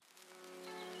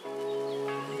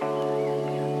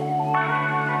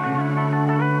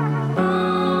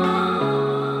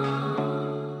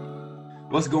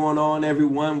What's going on,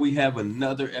 everyone? We have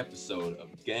another episode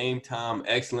of Game Time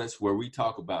Excellence where we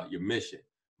talk about your mission,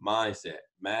 mindset,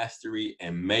 mastery,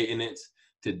 and maintenance.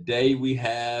 Today, we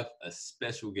have a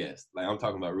special guest. Like, I'm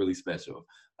talking about really special.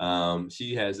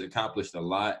 She has accomplished a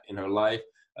lot in her life.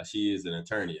 She is an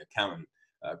attorney, accountant,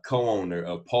 co-owner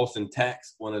of Polston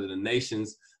Tax, one of the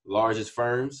nation's largest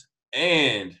firms.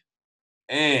 And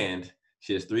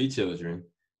she has 3 children.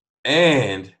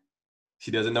 And she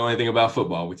doesn't know anything about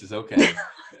football, which is okay.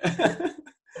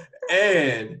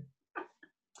 And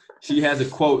she has a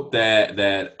quote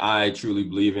that I truly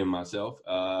believe in myself.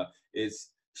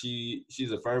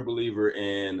 She's a firm believer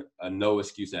in a no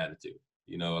excuse attitude.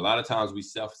 You know, a lot of times we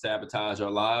self-sabotage our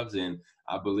lives, and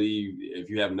I believe if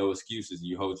you have no excuses and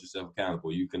you hold yourself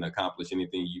accountable, you can accomplish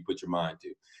anything you put your mind to.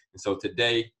 And so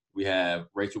today we have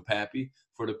Rachel Pappy.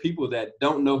 For the people that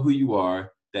don't know who you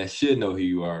are, that should know who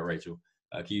you are, Rachel,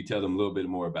 can you tell them a little bit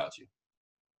more about you?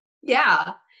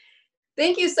 Yeah.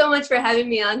 Thank you so much for having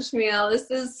me on, Shmuel.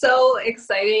 This is so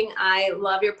exciting. I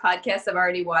love your podcast. I've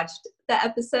already watched the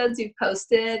episodes you've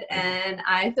posted, and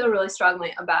I feel really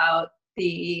strongly about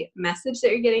the message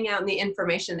that you're getting out and the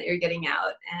information that you're getting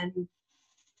out, and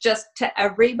just to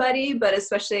everybody, but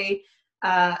especially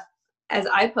as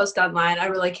I post online, I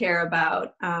really care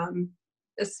about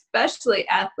especially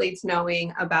athletes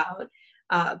knowing about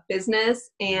business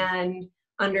and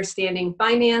understanding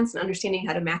finance and understanding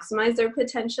how to maximize their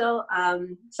potential.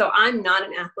 So I'm not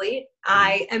an athlete.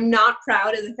 I am not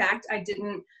proud of the fact I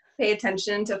didn't pay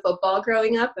attention to football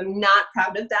growing up. I'm not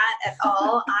proud of that at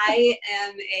all. I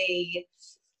am a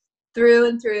through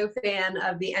and through fan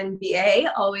of the NBA,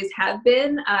 always have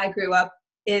been. I grew up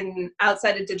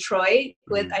outside of Detroit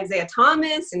with Isaiah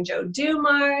Thomas and Joe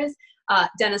Dumars.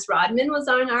 Dennis Rodman was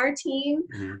on our team.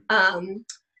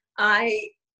 I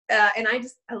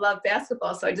love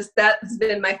basketball, so that has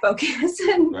been my focus,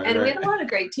 and we had a lot of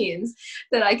great teams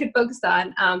that I could focus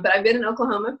on. But I've been in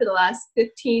Oklahoma for the last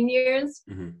 15 years,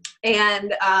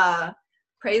 and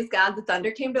praise God, the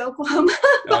Thunder came to Oklahoma.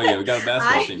 Oh yeah, we got a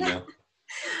basketball team now.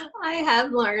 I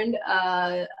have learned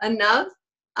enough.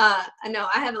 No,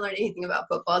 I haven't learned anything about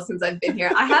football since I've been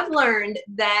here. I have learned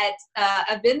that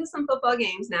I've been to some football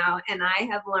games now, and I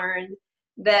have learned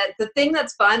that the thing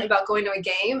that's fun about going to a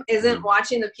game isn't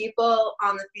watching the people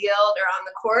on the field or on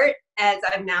the court, as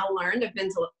I've now learned. I've been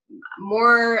to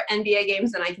more NBA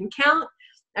games than I can count.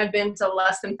 I've been to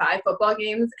less than 5 football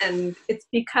games, and it's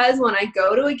because when I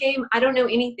go to a game, I don't know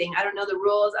anything. I don't know the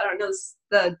rules. I don't know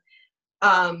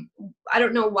I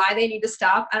don't know why they need to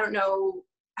stop. I don't know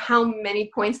how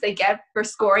many points they get for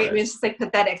scoring. I mean, it's just like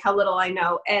pathetic how little I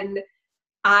know. And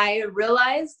I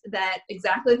realized that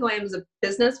exactly who I am as a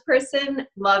business person,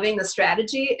 loving the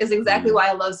strategy, is exactly why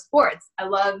I love sports. I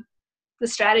love the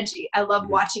strategy. I love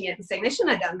watching it and saying, they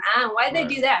shouldn't have done that. Why'd they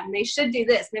do that? And they should do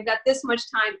this. And they've got this much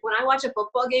time. When I watch a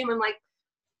football game, I'm like,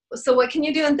 so what can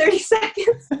you do in 30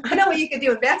 seconds? I know what you can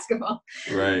do in basketball.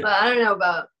 Right. But I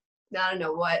don't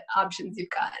know what options you've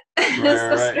got.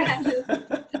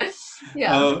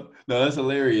 Yeah. No, that's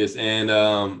hilarious. And,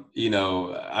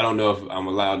 I don't know if I'm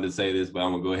allowed to say this, but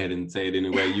I'm going to go ahead and say it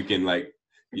anyway. You can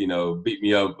beat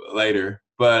me up later.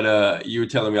 But you were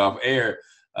telling me off air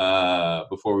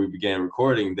before we began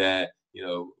recording that,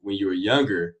 when you were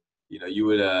younger, you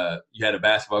had a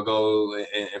basketball goal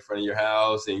in front of your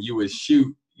house, and you would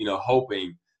shoot,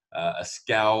 hoping a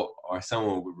scout or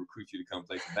someone would recruit you to come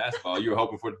play some basketball. You were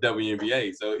hoping for the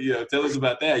WNBA. So, tell us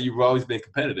about that. You've always been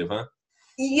competitive, huh?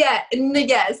 Yeah,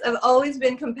 yes, I've always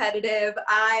been competitive.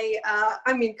 I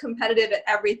mean, competitive at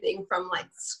everything from like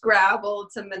Scrabble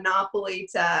to Monopoly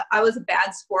to, I was a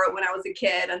bad sport when I was a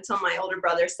kid until my older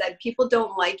brother said, people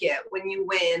don't like it when you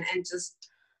win and just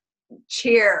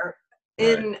cheer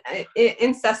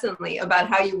incessantly about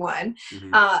how you won.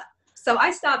 So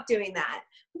I stopped doing that.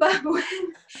 But when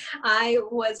I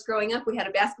was growing up, we had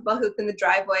a basketball hoop in the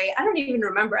driveway. I don't even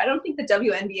remember. I don't think the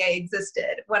WNBA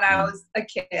existed when I was a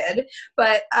kid.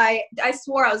 But I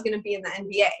swore I was going to be in the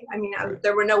NBA. I mean,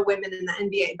 there were no women in the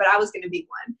NBA, but I was going to be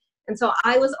one. And so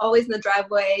I was always in the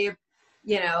driveway,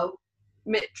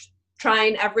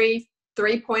 trying every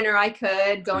 3-pointer I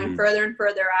could, going further and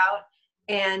further out.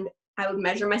 And I would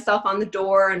measure myself on the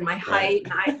door and my height.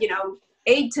 And I,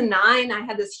 8 to 9, I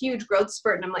had this huge growth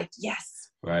spurt. And I'm like, yes.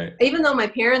 Right. Even though my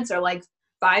parents are like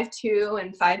 5'2"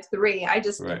 and 5'3",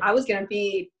 I was going to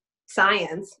be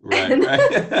science and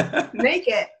make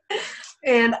it.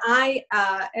 And I,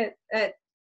 at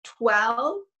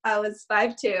 12, I was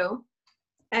 5'2".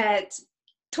 At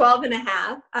 12 and a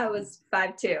half, I was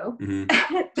 5'2".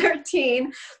 At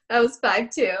 13, I was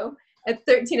 5'2". At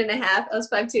 13 and a half, I was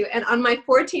 5'2". And on my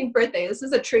 14th birthday, this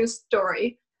is a true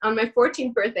story, on my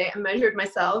 14th birthday, I measured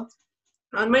myself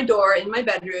on my door in my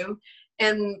bedroom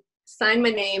and signed my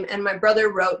name, and my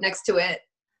brother wrote next to it,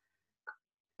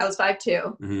 I was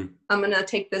 5'2". I'm going to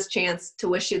take this chance to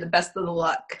wish you the best of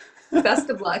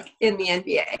luck in the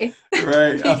NBA.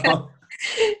 Right.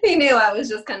 He knew I was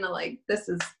just kind of like,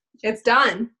 it's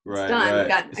done. Right, it's done.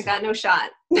 right. I got no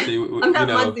shot. See, I'm not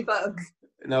Muggsy Bogues.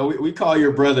 No, we call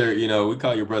your brother,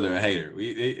 a hater.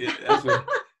 That's what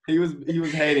he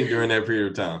was hating during that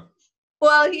period of time.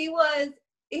 Well,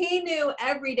 he knew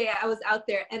every day I was out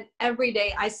there, and every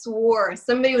day I swore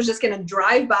somebody was just going to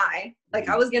drive by. Like,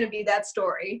 I was going to be that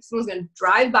story. Someone was going to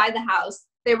drive by the house.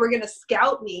 They were going to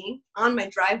scout me on my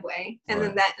driveway, and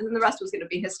then the rest was going to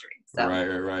be history. So.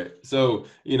 Right. So,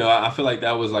 I feel like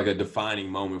that was like a defining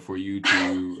moment for you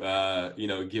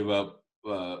to, give up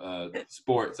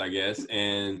sports, I guess,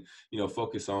 and,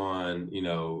 focus on,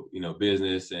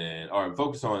 business or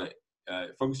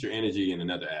focus your energy in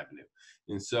another avenue.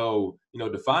 And so,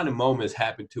 defining moments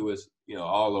happen to us,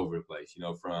 all over the place,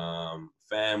 from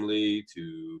family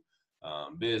to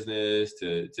business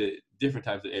to different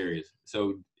types of areas.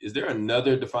 So is there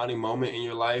another defining moment in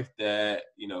your life that,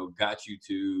 got you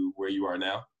to where you are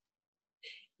now?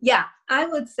 Yeah, I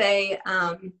would say,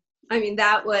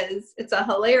 it's a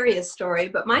hilarious story,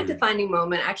 but my defining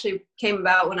moment actually came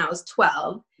about when I was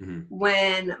 12,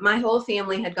 when my whole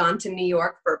family had gone to New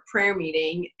York for a prayer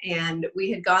meeting, and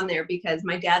we had gone there because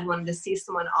my dad wanted to see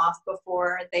someone off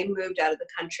before they moved out of the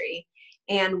country.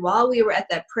 And while we were at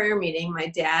that prayer meeting, my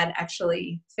dad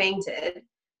actually fainted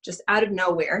just out of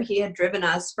nowhere. He had driven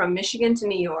us from Michigan to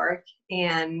New York,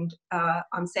 and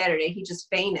on Saturday, he just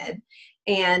fainted.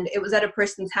 And it was at a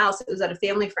person's house. It was at a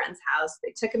family friend's house.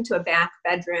 They took him to a back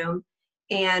bedroom.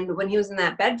 And when he was in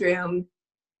that bedroom,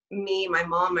 me, my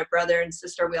mom, my brother, and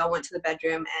sister, we all went to the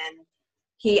bedroom, and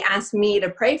he asked me to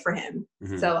pray for him.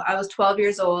 So I was 12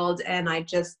 years old, and I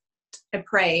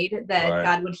prayed that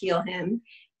God would heal him.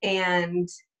 And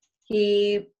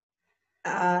he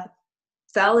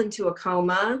fell into a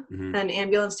coma. An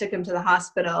ambulance took him to the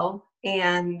hospital,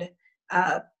 and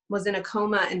was in a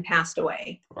coma and passed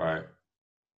away. Right.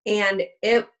 And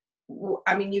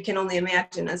you can only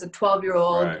imagine as a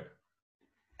 12-year-old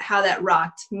how that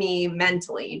rocked me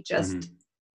mentally. Just,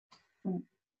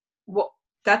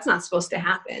 that's not supposed to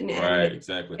happen. Right,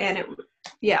 exactly. And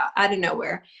out of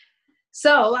nowhere.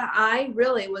 So I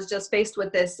really was just faced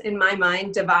with this, in my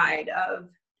mind, divide of,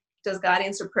 does God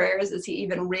answer prayers? Is he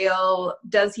even real?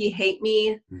 Does he hate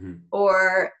me?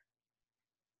 Or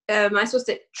am I supposed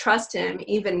to trust him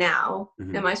even now?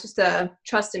 Am I supposed to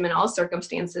trust him in all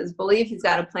circumstances, believe he's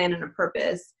got a plan and a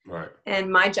purpose? Right. And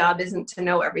my job isn't to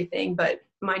know everything, but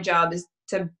my job is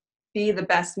to be the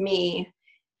best me,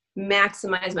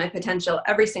 maximize my potential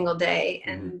every single day,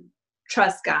 and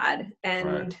trust God.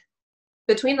 And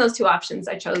between those two options,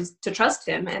 I chose to trust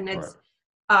him. And it's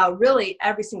really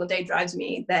every single day drives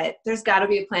me that there's got to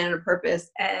be a plan and a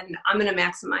purpose, and I'm going to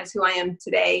maximize who I am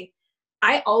today.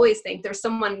 I always think there's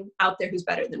someone out there who's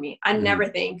better than me. I never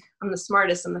think I'm the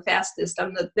smartest, I'm the fastest,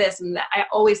 I'm the this and that. I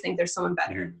always think there's someone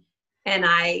better. And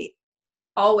I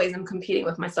always am competing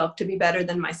with myself to be better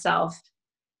than myself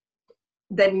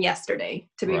than yesterday,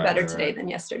 to be better today than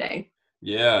yesterday.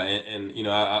 Yeah. And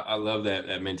I love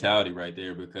that mentality right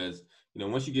there, because,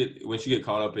 once you get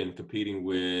caught up in competing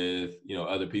with,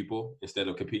 other people instead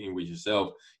of competing with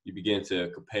yourself, you begin to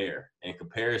compare, and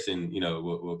comparison,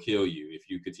 will kill you if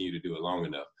you continue to do it long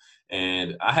enough.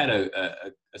 And I had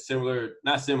a similar,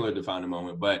 not similar defining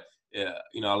moment, but, I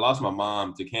lost my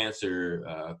mom to cancer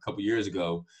a couple years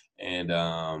ago. And,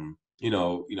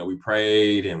 we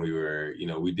prayed, and we were,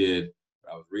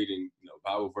 I was reading,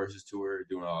 Bible verses to her,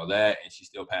 doing all that, and she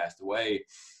still passed away.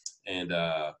 And,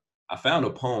 I found a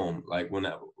poem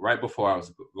right before I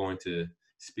was going to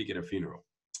speak at her funeral,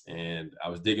 and I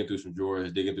was digging through some drawers,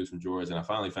 and I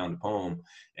finally found the poem.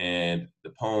 And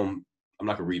the poem, I'm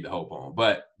not gonna read the whole poem,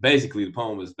 but basically the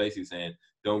poem was basically saying,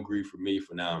 "Don't grieve for me,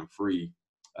 for now I'm free,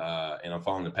 and I'm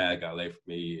following the path God laid for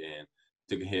me." And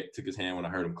took his hand when I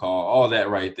heard him call. All that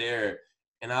right there,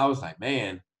 and I was like,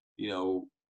 man,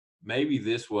 maybe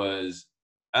this was.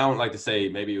 I don't like to say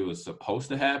maybe it was supposed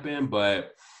to happen,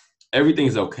 but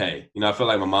everything's okay. I feel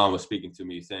like my mom was speaking to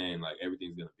me, saying like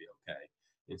everything's gonna be okay.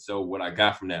 And so what I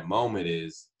got from that moment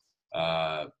is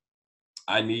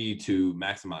I need to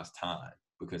maximize time,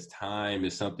 because time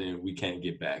is something we can't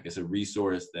get back. It's a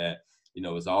resource that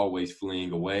is always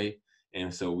fleeing away,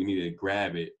 and so we need to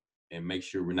grab it and make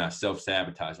sure we're not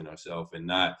self-sabotaging ourselves and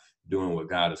not doing what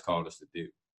God has called us to do.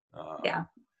 Yeah,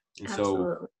 and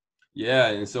absolutely. So Yeah.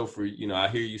 And so for, I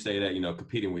hear you say that,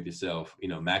 competing with yourself,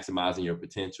 maximizing your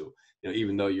potential,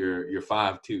 even though you're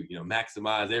 5'2",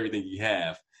 maximize everything you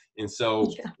have. And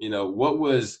so,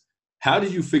 Yeah. how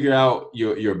did you figure out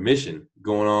your mission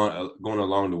going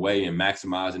along the way and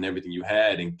maximizing everything you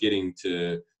had and getting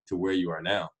to where you are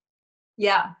now?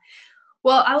 Yeah.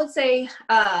 Well, I would say,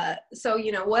 so,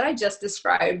 what I just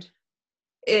described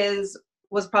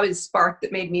was probably the spark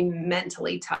that made me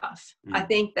mentally tough. I Mm,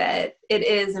 think that it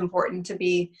is important to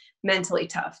be mentally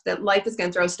tough, that life is going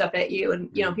to throw stuff at you. And,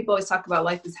 mm, people always talk about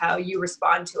life is how you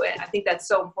respond to it. I think that's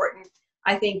so important.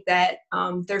 I think that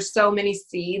there's so many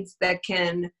seeds that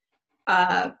can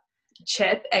uh,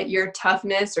 chip at your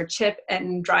toughness or chip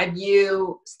and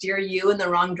steer you in the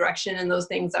wrong direction. And those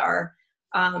things are,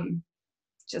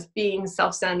 just being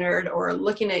self-centered or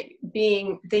looking at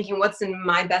thinking what's in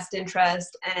my best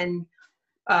interest and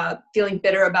feeling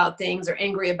bitter about things or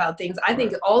angry about things. I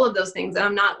think right. all of those things, and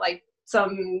I'm not like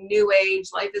some new age,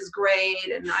 life is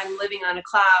great and I'm living on a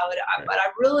cloud, Right. but I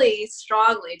really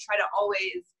strongly try to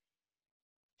always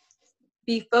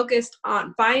be focused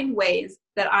on find ways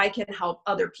that I can help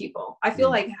other people. I feel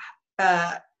Mm, like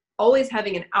always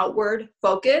having an outward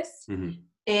focus mhm.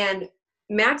 and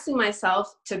maxing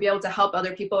myself to be able to help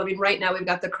other people. I mean, right now we've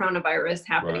got the coronavirus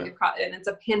happening Right. across, and it's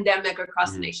a pandemic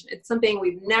across the Mhm. nation. It's something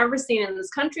we've never seen in this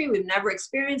country. We've never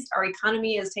experienced. Our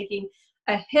economy is taking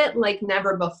a hit like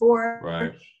never before.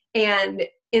 Right. And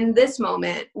in this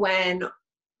moment, when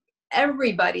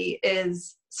everybody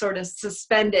is sort of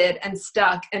suspended and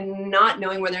stuck and not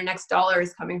knowing where their next dollar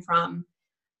is coming from,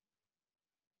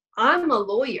 I'm a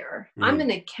lawyer, I'm Mhm.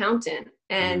 an accountant, Mhm.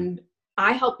 and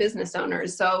I help business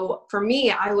owners. So for me,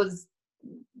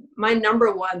 the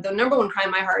number one cry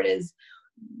in my heart is,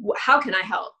 how can I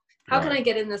help? How can Right. I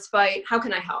get in this fight? How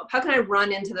can I help? How can I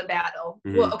run into the battle?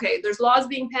 Well, Mhm. okay, there's laws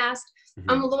being passed.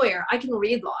 I'm Mhm. a lawyer. I can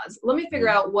read laws. Let me figure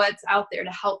Mhm. out what's out there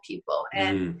to help people.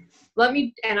 Mhm.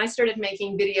 And I started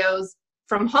making videos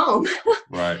from home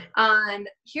Right. on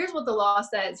here's what the law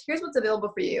says, here's what's available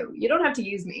for you. You don't have to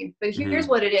use me, but here's Mhm.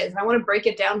 what it is. And I want to break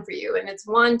it down for you. And it's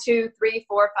 1, 2, 3,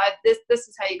 4, 5. This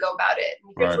is how you go about it.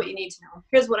 And here's Right. what you need to know.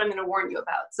 Here's what I'm going to warn you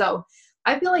about. So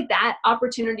I feel like that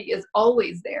opportunity is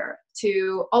always there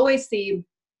to always see,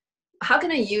 how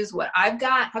can I use what I've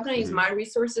got? How can I use Mhm. my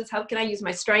resources? How can I use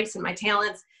my strengths and my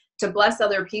talents to bless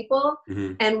other people?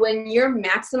 Mhm. And when you're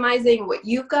maximizing what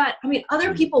you've got, I mean, other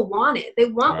Mhm. people want it. They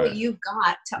want what Right. you've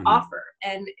got to Mhm. offer.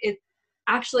 And it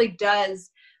actually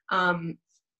does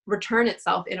return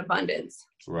itself in abundance.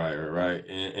 Right, right, right.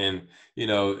 And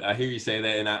I hear you say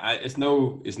that, and it's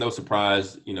no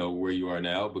surprise, where you are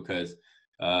now because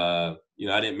I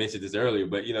didn't mention this earlier,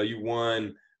 but you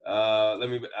won I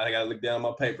gotta look down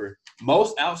my paper.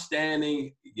 Most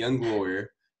outstanding young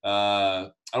lawyer. I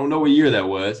don't know what year that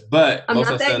was, but I'm most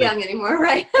not that outstanding. young anymore,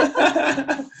 right?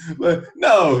 But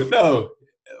no.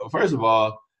 First of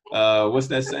all, what's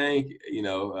that saying?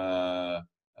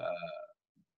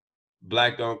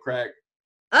 Black don't crack,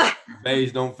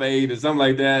 beige don't fade, or something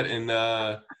like that. And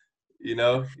you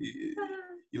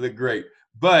look great.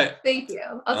 But Thank you.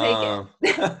 I'll take um,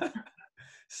 it.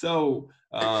 so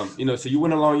you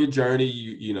went along your journey.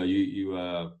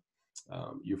 You're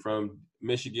from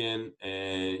Michigan,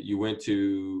 and you went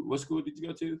to what school did you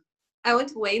go to? I went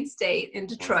to Wayne State in Wayne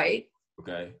State. Detroit.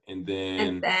 Okay, and And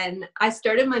then then I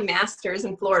started my master's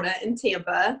in Florida in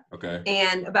Tampa. okay.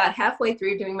 And about halfway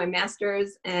through doing my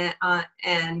master's and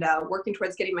working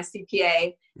towards getting my CPA,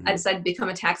 I Mm-hmm. decided to become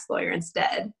a tax lawyer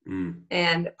instead. Mm,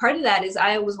 And part of that is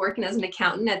I was working as an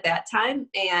accountant at that time.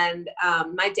 And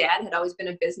my dad had always been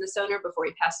a business owner before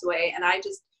he passed away. And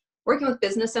working with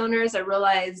business owners, I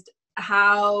realized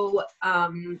how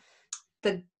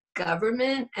the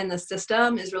government and the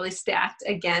system is really stacked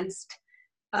against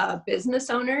business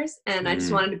owners, and I just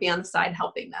mm, wanted to be on the side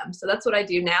helping them. So that's what I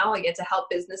do now. I get to help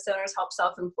business owners, help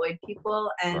self-employed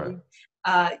people, right.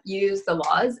 and use the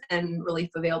laws and relief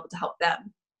available to help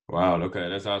them. Wow. Okay,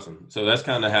 that's awesome. So that's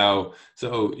kind of how.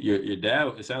 So your dad.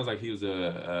 It sounds like he was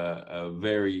a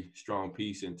very strong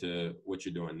piece into what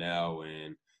you're doing now,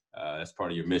 and that's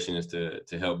part of your mission is to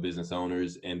help business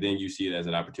owners, and then you see it as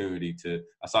an opportunity to.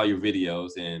 I saw your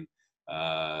videos, and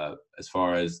as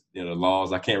far as the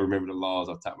laws, I can't remember the laws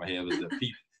off the top of my head. It was the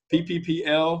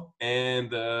PPPL and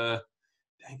dang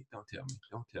it, don't tell me.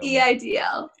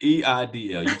 EIDL.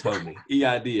 EIDL. You told me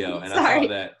EIDL, and I saw Sorry.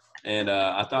 that, and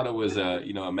I thought it was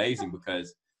amazing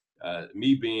because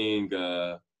me being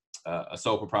a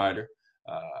sole proprietor,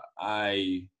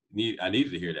 I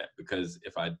needed to hear that because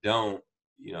if I don't,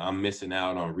 I'm missing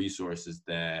out on resources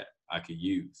that I could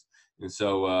use. And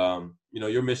so,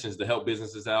 your mission is to help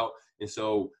businesses out. And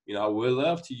so, I would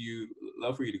love for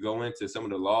you to go into some of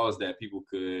the laws that people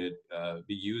could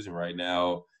be using right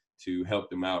now to help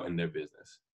them out in their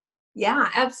business. Yeah,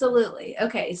 absolutely.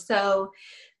 Okay, so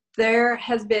there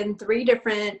has been 3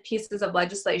 different pieces of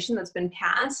legislation that's been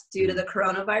passed due to the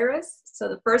coronavirus. So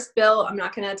the first bill, I'm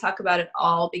not going to talk about it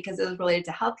all because it was related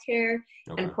to healthcare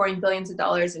and pouring billions of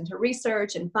dollars into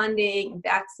research and funding and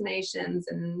vaccinations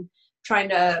and trying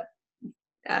to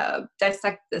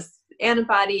dissect this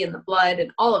antibody in the blood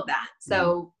and all of that.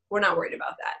 So we're not worried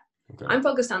about that. Okay. I'm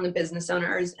focused on the business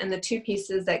owners and the 2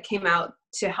 pieces that came out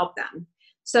to help them.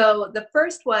 So the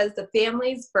first was the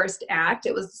Families First Act.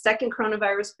 It was the second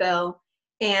coronavirus bill,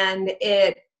 and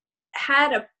it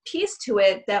had a piece to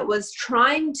it that was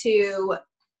trying to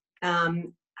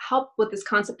help with this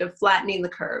concept of flattening the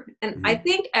curve. And I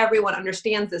think everyone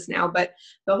understands this now, but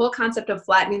the whole concept of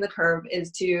flattening the curve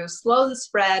is to slow the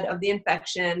spread of the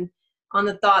infection on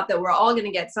the thought that we're all going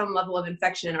to get some level of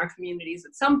infection in our communities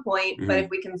at some point. But if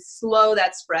we can slow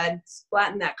that spread,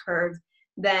 flatten that curve,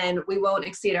 then we won't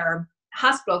exceed our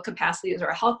hospital capacities or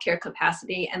our healthcare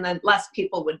capacity, and then less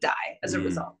people would die as a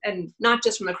result. And not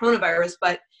just from the coronavirus,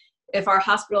 but if our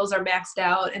hospitals are maxed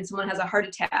out and someone has a heart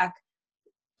attack,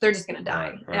 they're just going to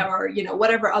die. Right. Or,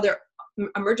 whatever other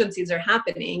emergencies are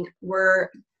happening,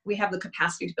 we have the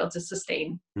capacity to be able to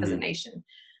sustain as a nation.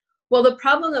 Well, the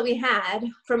problem that we had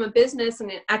from a business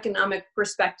and an economic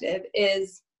perspective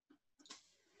is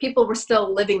people were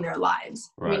still living their lives.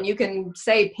 Right. I mean, you can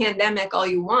say pandemic all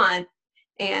you want,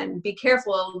 and be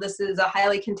careful, this is a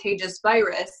highly contagious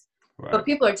virus, but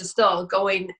people are just still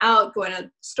going out, going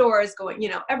to stores, going,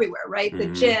 everywhere, right? The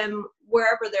gym,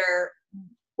 wherever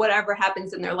whatever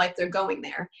happens in their life, they're going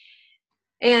there.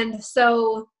 And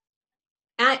so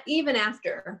even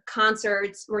after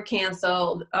concerts were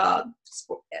canceled,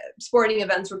 sporting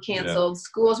events were canceled,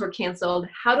 schools were canceled,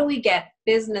 how do we get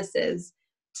businesses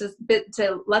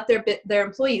to let their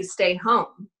employees stay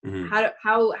home?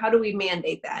 How do we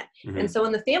mandate that? And so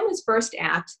in the Families First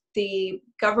Act, the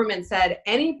government said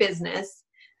any business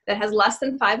that has less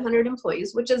than 500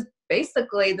 employees, which is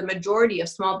basically the majority of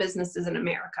small businesses in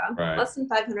America, less than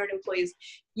 500 employees,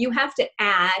 you have to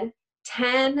add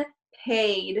 10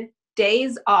 paid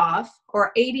days off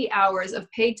or 80 hours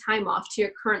of paid time off to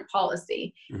your current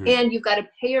policy. And you've got to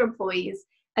pay your employees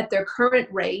at their current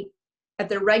rate, at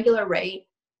their regular rate,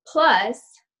 plus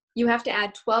you have to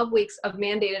add 12 weeks of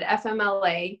mandated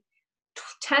FMLA,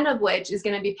 10 of which is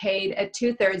going to be paid at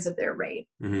 2/3 of their rate.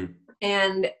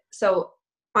 And so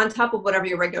on top of whatever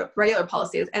your regular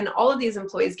policy is, and all of these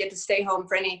employees get to stay home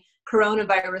for any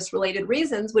coronavirus related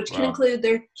reasons, which can include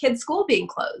their kids' school being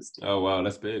closed. Oh, wow.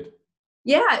 That's big.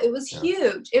 Yeah, it was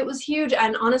huge. It was huge.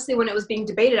 And honestly, when it was being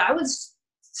debated, I was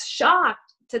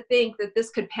shocked to think that this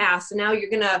could pass. And now you're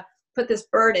going to put this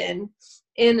burden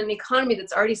in an economy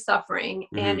that's already suffering,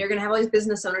 and you're going to have all these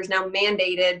business owners now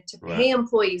mandated to pay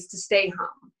employees to stay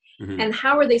home. And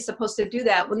how are they supposed to do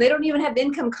that when they don't even have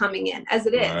income coming in as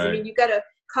it is? I mean, you've got a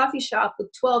coffee shop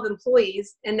with 12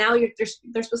 employees, and now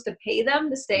they're supposed to pay them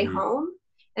to stay home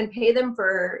and pay them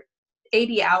for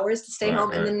 80 hours to stay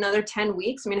home and then another 10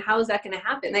 weeks. I mean, how is that going to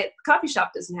happen? The coffee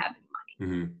shop doesn't have any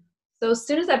money. So as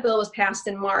soon as that bill was passed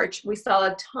in March, we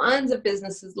saw tons of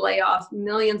businesses lay off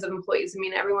millions of employees. I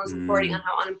mean, everyone's reporting on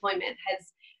how unemployment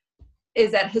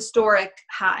is at historic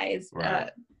highs.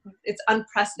 It's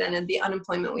unprecedented, the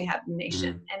unemployment we have in the nation.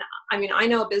 And I mean, I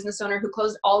know a business owner who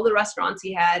closed all the restaurants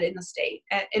he had in the state,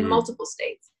 in multiple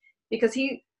states, because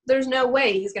there's no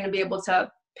way he's going to be able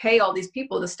to pay all these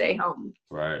people to stay home.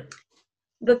 Right.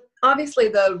 Obviously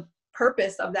the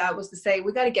purpose of that was to say,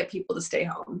 we got to get people to stay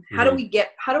home. How do we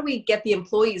get the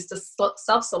employees to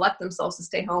self-select themselves to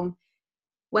stay home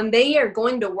when they are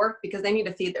going to work because they need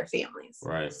to feed their families?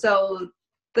 Right. So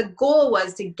the goal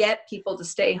was to get people to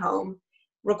stay home,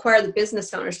 require the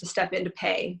business owners to step in to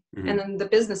pay. And then the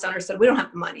business owners said, we don't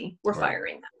have the money. We're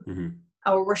firing them.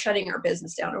 Or we're shutting our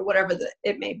business down, or whatever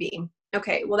it may be.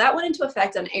 Okay. Well, that went into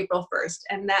effect on April 1st.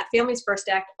 And that Families First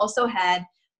Act also had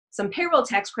some payroll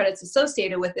tax credits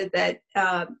associated with it that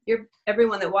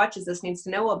everyone that watches this needs to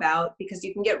know about, because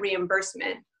you can get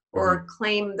reimbursement or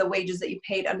claim the wages that you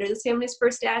paid under the Families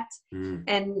First Act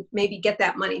and maybe get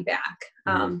that money back.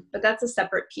 But that's a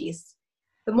separate piece.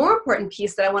 The more important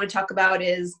piece that I want to talk about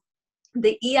is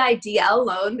the EIDL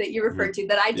loan that you referred to,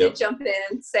 that I did jump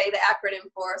in, say the acronym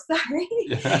for, sorry.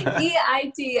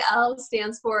 EIDL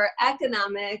stands for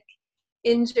Economic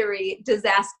Injury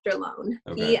Disaster Loan,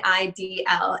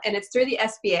 EIDL, and it's through the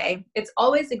SBA. It's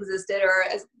always existed, or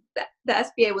as the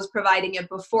SBA was providing it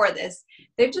before this.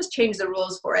 They've just changed the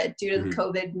rules for it due to the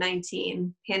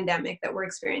COVID-19 pandemic that we're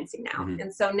experiencing now.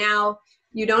 And so now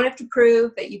you don't have to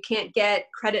prove that you can't get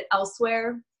credit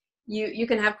elsewhere. You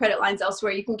can have credit lines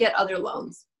elsewhere. You can get other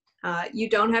loans. You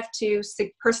don't have to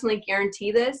personally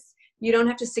guarantee this. You don't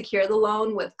have to secure the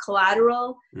loan with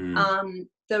collateral.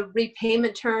 The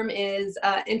repayment term is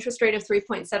interest rate of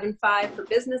 3.75 for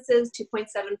businesses,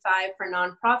 2.75 for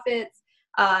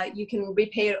nonprofits. You can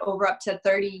repay it over up to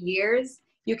 30 years.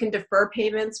 You can defer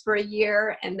payments for a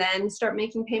year and then start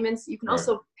making payments. You can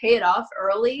also pay it off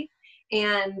early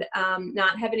and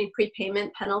not have any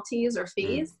prepayment penalties or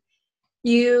fees.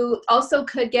 You also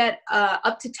could get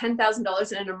up to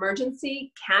 $10,000 in an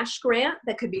emergency cash grant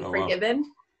that could be forgiven. Wow.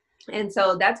 And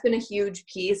so that's been a huge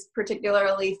piece,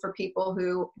 particularly for people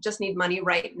who just need money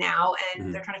right now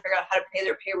and they're trying to figure out how to pay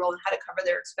their payroll and how to cover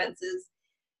their expenses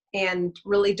and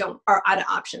really are out of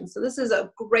options. So this is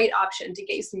a great option to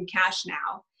get you some cash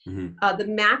now. The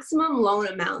maximum loan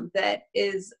amount that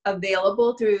is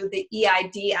available through the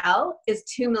EIDL is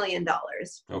 $2 million.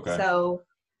 Okay. So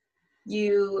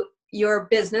your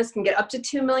business can get up to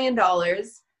 $2 million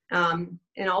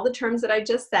in all the terms that I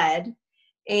just said.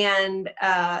 And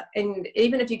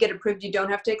even if you get approved, you don't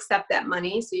have to accept that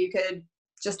money. So you could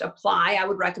just apply. I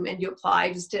would recommend you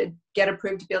apply just to get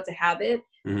approved to be able to have it.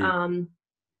 And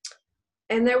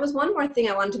there was one more thing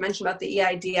I wanted to mention about the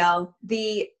EIDL,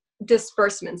 the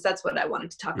disbursements. That's what I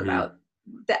wanted to talk about.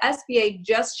 The SBA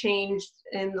just changed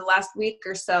in the last week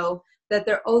or so that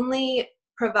they're only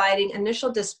providing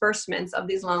initial disbursements of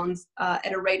these loans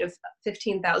at a rate of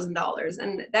 $15,000.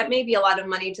 And that may be a lot of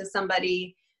money to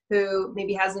somebody who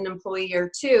maybe has an employee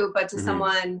or two, but to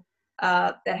someone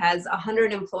that has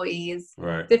 100 employees,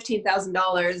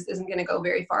 $15,000 isn't going to go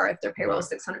very far if their payroll is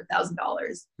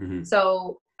 $600,000.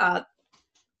 So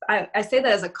I say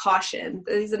that as a caution.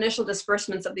 These initial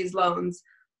disbursements of these loans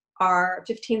are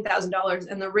 $15,000.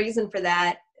 And the reason for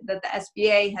that the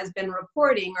SBA has been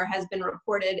reporting or has been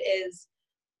reported is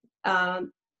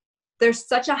there's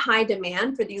such a high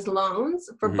demand for these loans,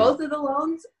 for both of the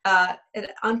loans at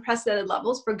unprecedented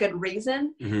levels for good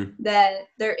reason, that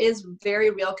there is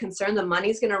very real concern the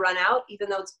money's going to run out, even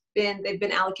though they've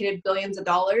been allocated billions of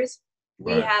dollars.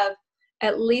 We have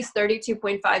at least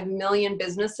 32.5 million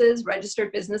businesses,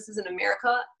 registered businesses in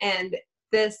America, and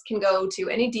this can go to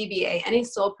any DBA, any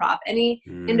sole prop, any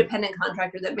independent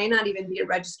contractor that may not even be a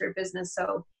registered business.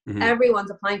 So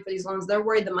everyone's applying for these loans. They're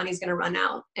worried the money's going to run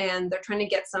out, and they're trying to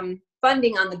get some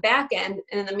funding on the back end.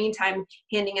 And in the meantime,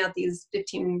 handing out these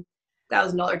 $15,000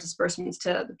 disbursements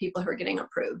to the people who are getting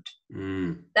approved.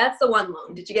 That's the one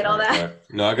loan. Did you get all that?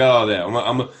 No, I got all that.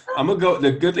 I'm gonna go.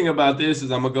 The good thing about this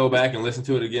is I'm gonna go back and listen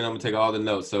to it again. I'm gonna take all the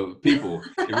notes. So people,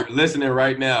 if you're listening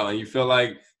right now and you feel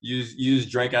like you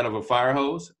just drank out of a fire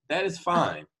hose, that is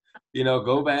fine.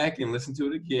 Go back and listen to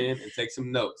it again and take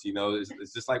some notes.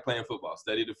 It's just like playing football.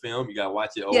 Study the film. You got to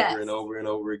watch it over and over and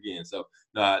over again. So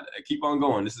keep on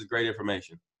going. This is great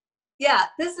information. Yeah,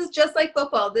 this is just like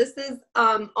football. This is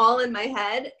all in my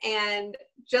head. And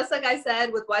just like I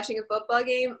said, with watching a football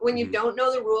game, when you don't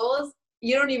know the rules,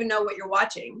 you don't even know what you're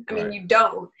watching. I mean, you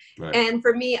don't. And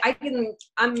for me,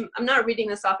 I'm not reading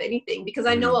this off anything because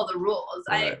I know all the rules.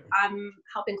 I'm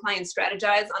helping clients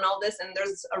strategize on all this, and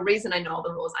there's a reason I know all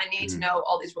the rules. I need to know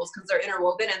all these rules because they're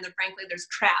interwoven, and frankly, there's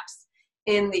traps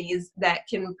in these that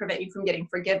can prevent you from getting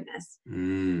forgiveness,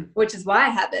 which is why I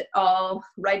have it all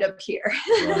right up here.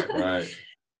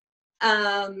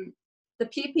 The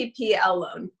PPPL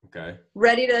loan. Okay.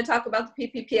 Ready to talk about the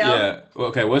PPPL? Yeah.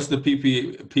 Okay. What's the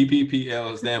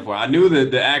PPPL stand for? I knew the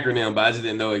acronym, but I just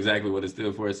didn't know exactly what it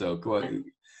stood for. So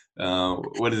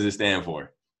what does it stand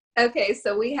for? Okay.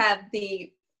 So we have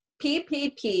the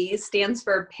PPP stands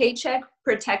for Paycheck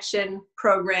Protection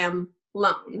Program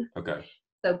Loan. Okay.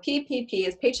 So PPP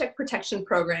is Paycheck Protection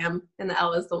Program, and the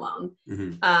L is the loan.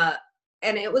 And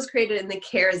it was created in the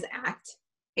CARES Act.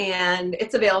 And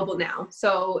it's available now.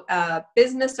 So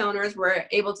business owners were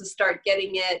able to start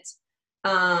getting it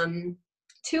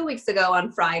 2 weeks ago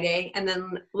on Friday. And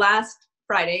then last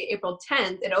Friday, April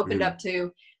 10th, it opened up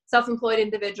to self-employed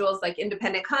individuals like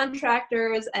independent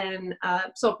contractors and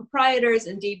sole proprietors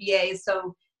and DBAs.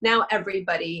 So now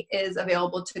everybody is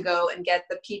available to go and get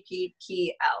the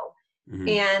PPPL.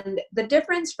 And the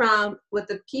difference with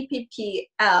the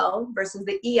PPPL versus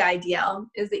the EIDL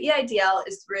is the EIDL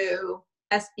is through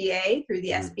SBA, through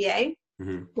the SBA,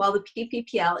 while the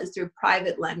PPPL is through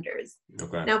private lenders.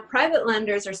 Okay. Now, private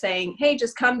lenders are saying, hey,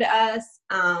 just come to us.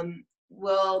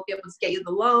 We'll be able to get you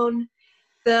the loan.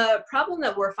 The problem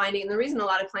that we're finding, and the reason a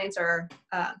lot of clients are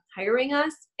hiring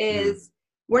us is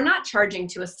we're not charging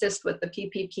to assist with the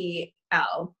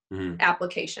PPPL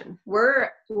application. We're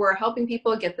helping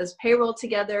people get this payroll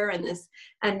together and this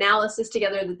analysis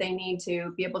together that they need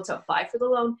to be able to apply for the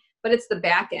loan. But it's the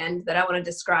back end that I want to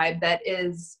describe that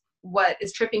is what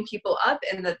is tripping people up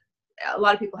and that a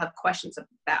lot of people have questions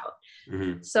about.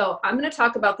 So I'm going to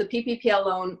talk about the PPPL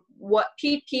loan, what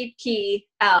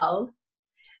PPPL,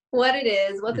 what it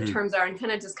is, what the terms are, and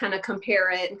kind of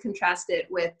compare it and contrast it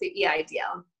with the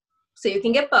EIDL. So you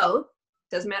can get both.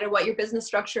 Doesn't matter what your business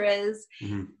structure is.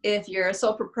 If you're a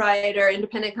sole proprietor,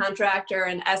 independent contractor,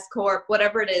 an S corp,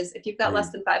 whatever it is, if you've got less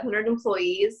than 500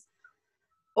 employees,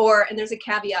 and there's a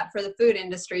caveat for the food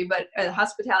industry, but the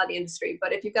hospitality industry,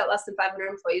 but if you've got less than 500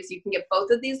 employees, you can get both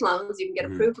of these loans. You can get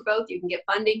approved for both. You can get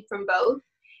funding from both.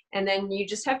 And then you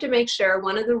just have to make sure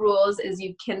one of the rules is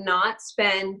you cannot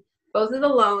spend both of the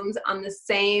loans on the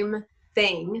same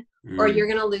thing, or you're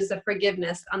going to lose the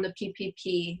forgiveness on the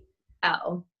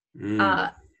PPPL.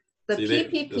 The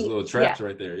PPP, those little traps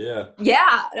right there.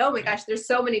 Yeah. Oh my gosh, there's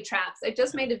so many traps. I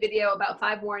just made a video about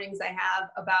 5 warnings I have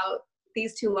about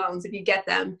these 2 loans if you get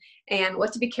them and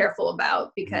what to be careful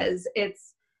about, because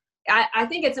I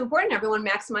think it's important everyone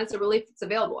maximize the relief that's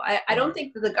available. I don't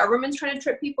think that the government's trying to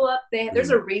trip people up.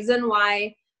 There's a reason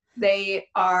why they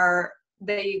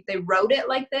wrote it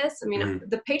like this. I mean,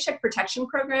 the Paycheck Protection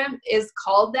Program is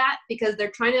called that because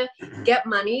they're trying to get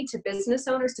money to business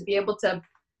owners to be able to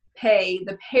pay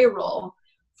the payroll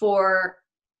for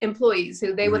employees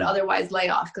who they would otherwise lay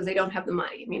off because they don't have the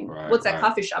money. I mean, what's that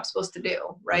coffee shop supposed to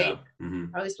do, right?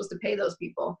 Are they supposed to pay those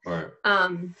people?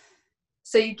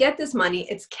 So you get this money.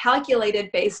 It's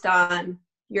calculated based on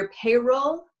your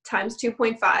payroll times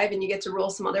 2.5, and you get to roll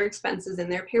some other expenses in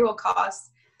there. Payroll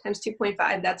costs times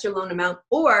 2.5, that's your loan amount.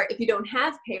 Or if you don't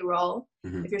have payroll,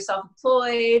 if you're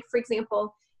self-employed, for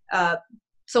example,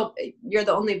 so you're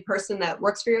the only person that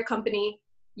works for your company,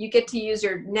 you get to use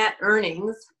your net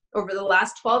earnings over the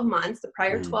last 12 months, the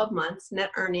prior 12 months,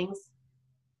 net earnings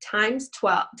times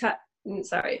 12,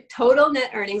 total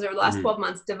net earnings over the last 12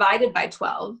 months divided by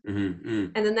 12.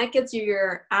 And then that gives you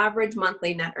your average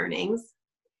monthly net earnings.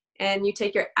 And you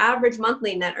take your average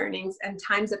monthly net earnings and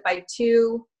times it by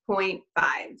 2.5.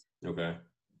 Okay.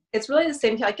 It's really the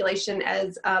same calculation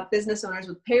as business owners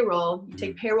with payroll. You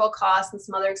take payroll costs and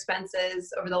some other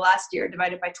expenses over the last year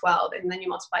divided by 12, and then you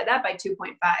multiply that by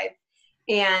 2.5.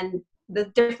 And the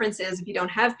difference is if you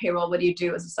don't have payroll, what do you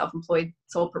do as a self-employed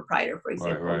sole proprietor, for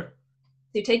example? So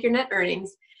you take your net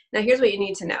earnings. Now here's what you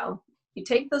need to know. You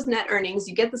take those net earnings,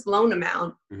 you get this loan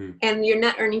amount, and your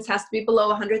net earnings has to be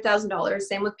below $100,000.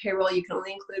 Same with payroll. You can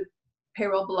only include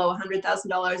payroll below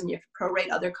 $100,000, and you have to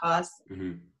prorate other costs.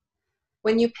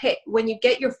 When you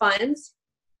get your funds,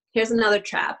 here's another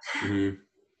trap.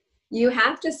 You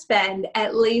have to spend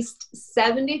at least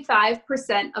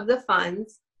 75% of the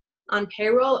funds on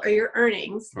payroll or your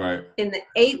earnings in the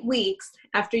 8 weeks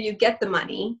after you get the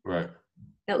money.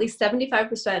 At least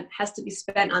 75% has to be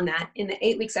spent on that in the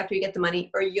 8 weeks after you get the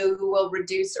money, or you will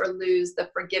reduce or lose the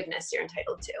forgiveness you're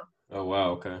entitled to. Oh,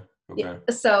 wow. Okay. Yeah.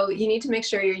 So you need to make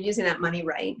sure you're using that money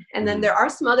right. And then there are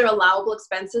some other allowable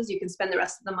expenses you can spend the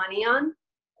rest of the money on.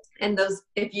 And those,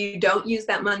 if you don't use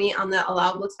that money on the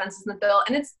allowable expenses in the bill,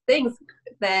 and it's things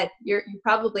that you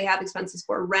probably have expenses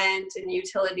for, rent and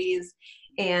utilities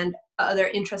and other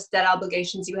interest debt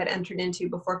obligations you had entered into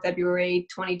before February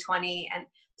 2020. And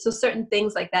so certain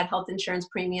things like that, health insurance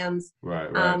premiums,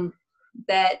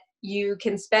 that you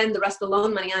can spend the rest of the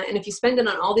loan money on. And if you spend it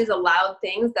on all these allowed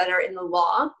things that are in the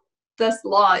law,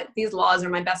 these laws are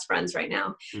my best friends right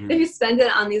now. If you spend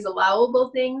it on these allowable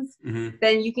things,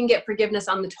 then you can get forgiveness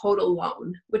on the total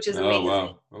loan, which is amazing.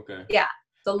 Wow. Okay. Yeah.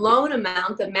 The loan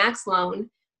amount, the max loan,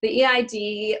 the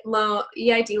EID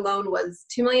loan was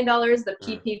 $2 million. The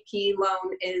PPP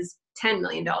loan is $10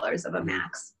 million of a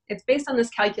max. It's based on this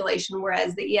calculation,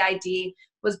 whereas the EID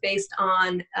was based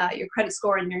on your credit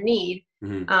score and your need.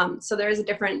 So there is a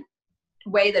different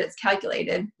way that it's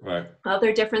calculated.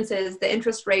 Other difference is the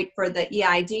interest rate for the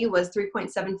EID was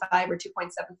 3.75 or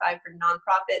 2.75 for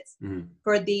nonprofits.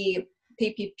 For the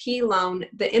PPP loan,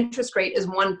 the interest rate is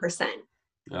 1%.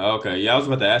 Okay. Yeah, I was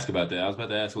about to ask about that. I was about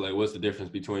to ask, what's the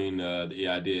difference between the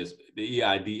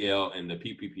EIDL and the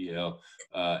PPPL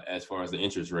as far as the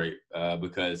interest rate?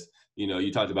 Because,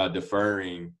 you talked about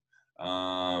deferring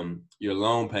your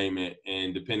loan payment,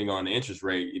 and depending on the interest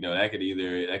rate,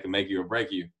 that could make you or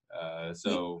break you.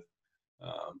 So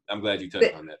I'm glad you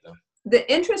touched on that, though.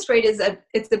 The interest rate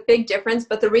it's a big difference,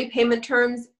 but the repayment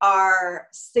terms are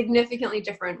significantly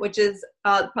different, which is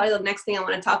probably the next thing I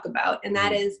want to talk about. And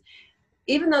that is,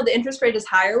 even though the interest rate is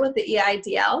higher with the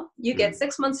EIDL, you get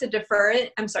 6 months to defer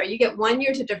it. I'm sorry, you get 1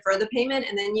 year to defer the payment,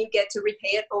 and then you get to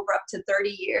repay it over up to 30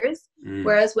 years.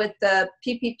 Whereas with the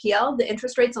PPPL, the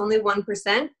interest rate's only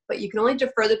 1%, but you can only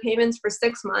defer the payments for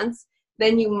 6 months.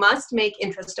 Then you must make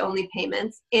interest-only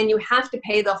payments, and you have to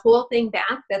pay the whole thing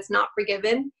back that's not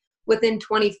forgiven within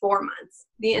 24 months,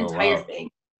 the entire thing.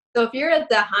 So if you're at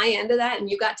the high end of that and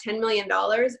you got $10 million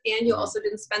and you also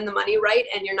didn't spend the money right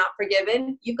and you're not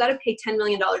forgiven, you've got to pay $10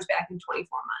 million back in 24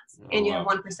 months. And you have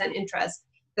 1% interest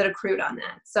that accrued on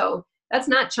that. So that's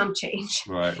not chump change.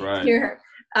 Right. Here,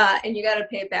 and you got to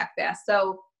pay it back fast.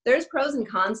 So there's pros and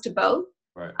cons to both.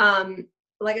 Right.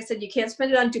 Like I said, you can't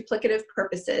spend it on duplicative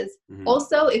purposes.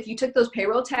 Also, if you took those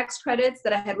payroll tax credits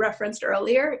that I had referenced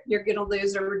earlier, you're going to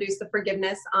lose or reduce the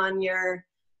forgiveness on your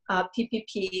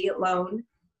PPP loan.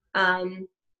 Gosh,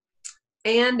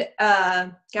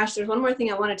 there's one more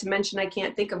thing I wanted to mention. I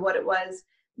can't think of what it was.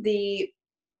 The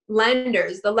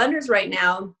lenders right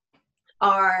now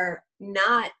are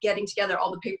not getting together all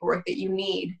the paperwork that you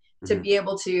need to be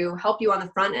able to help you on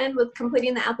the front end with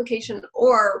completing the application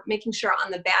or making sure on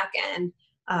the back end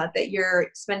that you're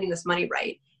spending this money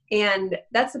right. And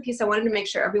that's the piece I wanted to make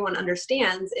sure everyone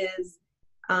understands is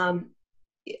I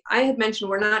had mentioned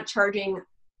we're not charging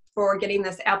for getting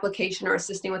this application or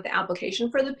assisting with the application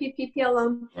for the PPPL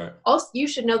loan. Right. Also, you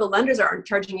should know the lenders aren't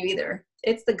charging you either.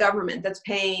 It's the government that's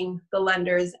paying the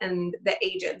lenders and the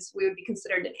agents. We would be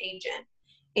considered an agent.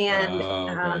 And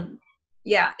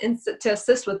and so to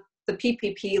assist with the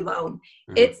PPP loan,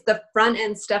 it's the front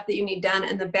end stuff that you need done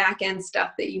and the back end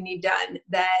stuff that you need done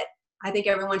that I think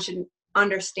everyone should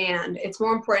understand. It's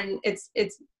more important. It's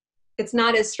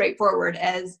not as straightforward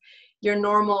as your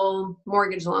normal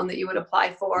mortgage loan that you would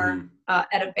apply for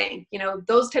at a bank. You know,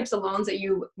 those types of loans that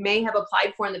you may have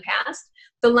applied for in the past,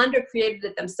 the lender created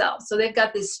it themselves. So they've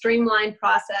got this streamlined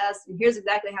process and here's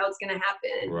exactly how it's going to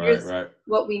happen. Here's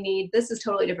what we need. This is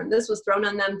totally different. This was thrown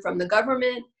on them from the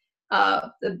government.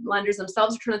 The lenders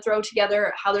themselves are trying to throw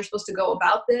together how they're supposed to go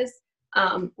about this.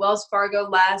 Wells Fargo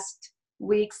last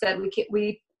week said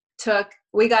we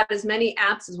got as many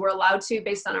apps as we're allowed to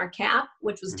based on our cap,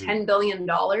 which was $10 billion.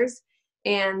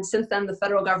 And since then, the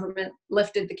federal government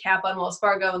lifted the cap on Wells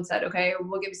Fargo and said, okay,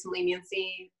 we'll give you some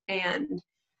leniency. And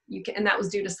and that was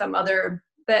due to some other,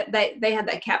 that they had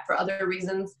that cap for other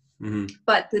reasons.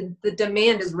 But the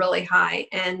demand is really high.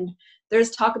 And there's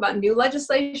talk about new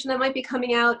legislation that might be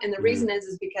coming out. And the reason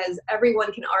is because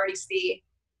everyone can already see,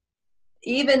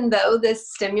 even though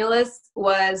this stimulus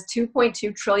was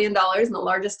 $2.2 trillion and the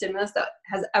largest stimulus that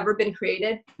has ever been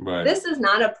created, this is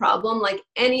not a problem like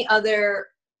any other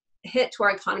hit to our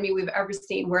economy we've ever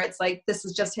seen, where it's like this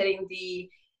is just hitting the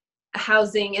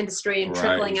housing industry and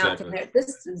trickling out from there.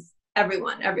 This is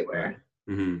everyone, everywhere.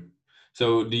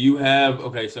 So do you have,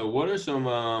 so what are some,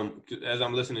 as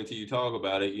I'm listening to you talk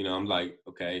about it, I'm like,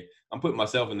 okay, I'm putting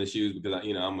myself in the shoes because,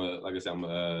 I'm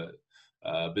a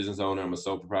business owner, I'm a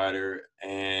sole proprietor.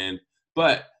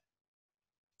 But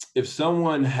if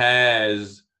someone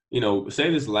has, say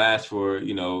this lasts for,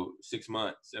 6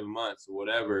 months, 7 months or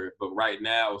whatever, but right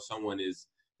now someone is,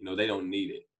 they don't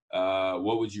need it.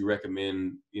 What would you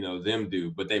recommend, them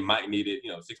do? But they might need it,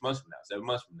 6 months from now, 7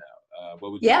 months from now.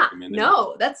 What would you recommend?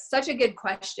 No, that's such a good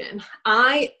question.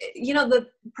 The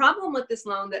problem with this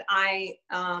loan that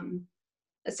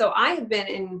so I have been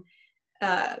in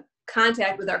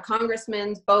contact with our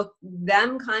congressmen, both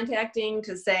them contacting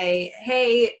to say,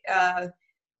 hey,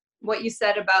 what you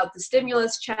said about the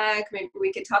stimulus check, maybe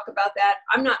we could talk about that.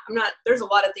 I'm not, there's a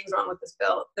lot of things wrong with this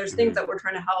bill. There's things that we're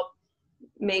trying to help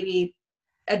maybe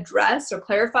address or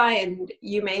clarify. And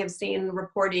you may have seen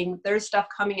reporting, there's stuff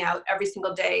coming out every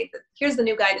single day that here's the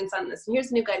new guidance on this, and here's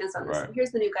the new guidance on this, and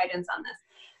here's the new guidance on this.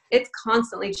 It's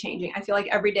constantly changing. I feel like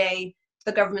every day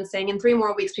the government's saying in 3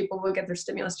 more weeks, people will get their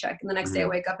stimulus check. And the next day I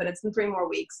wake up and it's in 3 more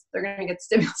weeks, they're going to get the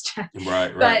stimulus check.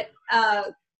 But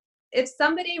if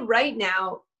somebody right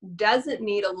now doesn't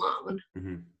need a loan,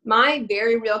 my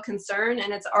very real concern,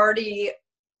 and it's already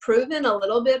proven a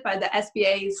little bit by the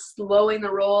SBA slowing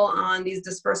the roll on these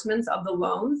disbursements of the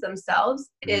loans themselves,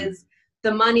 is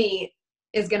the money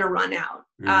is going to run out.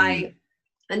 I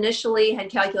initially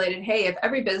had calculated, hey, if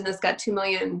every business got $2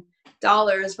 million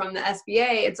from the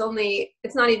SBA, it's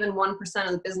not even 1%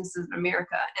 of the businesses in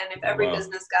America. And if every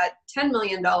business got $10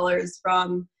 million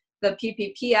from the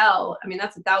PPPL, I mean,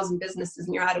 that's 1,000 businesses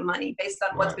and you're out of money based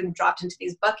on what's been dropped into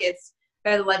these buckets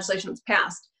by the legislation that's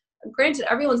passed. Granted,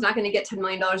 everyone's not going to get $10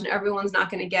 million and everyone's not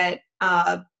going to get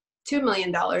 $2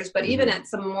 million, but even at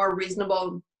some more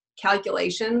reasonable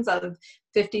calculations of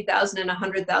 $50,000 and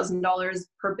 $100,000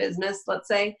 per business, let's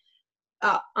say,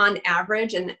 on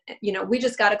average. And, we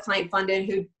just got a client funded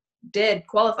who did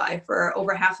qualify for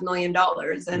over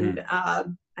 $500,000, and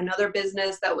another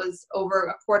business that was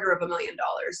over $250,000.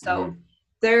 So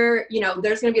there's going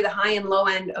to be the high and low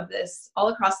end of this all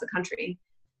across the country.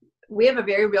 We have a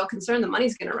very real concern the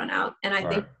money's going to run out. And I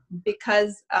think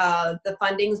because the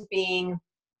funding's being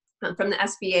from the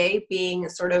SBA being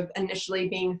sort of initially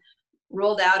being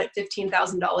rolled out at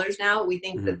 $15,000 now, we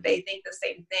think that they think the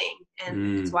same thing.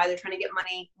 And it's why they're trying to get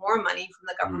more money from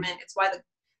the government. It's why the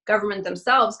government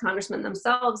themselves, congressmen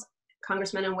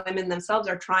and women themselves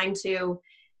are trying to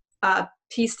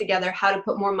piece together how to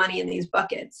put more money in these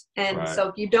buckets. And so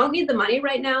if you don't need the money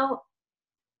right now,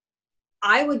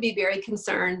 I would be very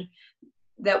concerned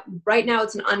that right now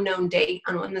it's an unknown date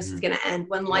on when this is going to end,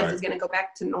 when life is going to go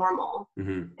back to normal.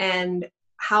 And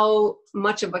how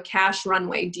much of a cash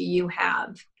runway do you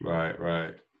have?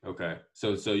 Right. Okay.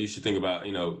 So you should think about,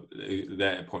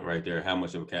 that point right there. How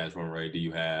much of a cash runway do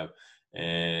you have?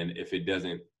 And if it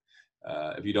doesn't,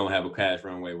 if you don't have a cash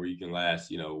runway where you can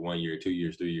last, 1 year, 2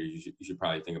 years, 3 years, you should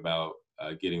probably think about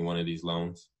getting one of these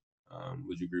loans.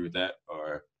 Would you agree with that?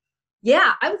 Or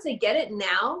yeah, I would say get it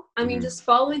now. I mean, just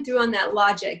following through on that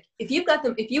logic. If you've got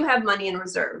them, if you have money in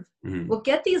reserve, well,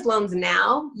 get these loans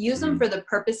now. Use them for the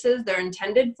purposes they're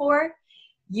intended for.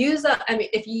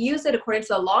 If you use it according to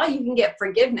the law, you can get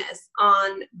forgiveness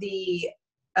on the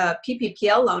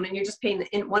PPPL loan, and you're just paying the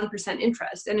 1%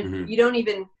 interest. And if you don't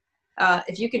even,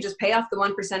 if you could just pay off the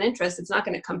 1% interest, it's not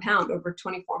going to compound over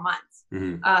 24 months.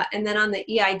 And then on the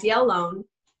EIDL loan,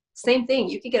 same thing.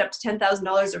 You could get up to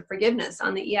 $10,000 of forgiveness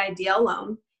on the EIDL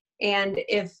loan. And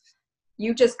if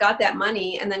you just got that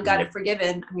money and then got it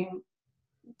forgiven, I mean,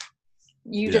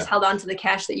 you just held on to the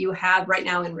cash that you have right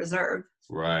now in reserve.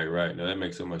 Right. No, that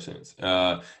makes so much sense.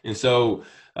 And so,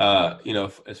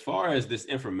 as far as this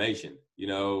information,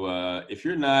 if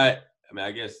you're not,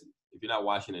 I guess if you're not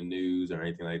watching the news or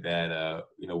anything like that,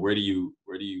 where do you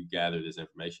gather this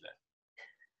information at?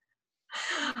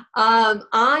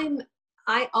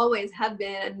 I always have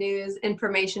been a news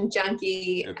information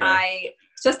junkie. Okay.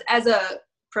 Just as a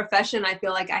profession, I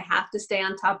feel like I have to stay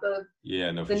on top of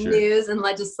the news and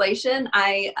legislation.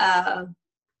 I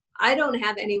don't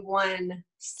have any one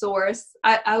source.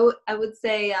 I would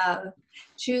say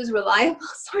choose reliable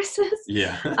sources.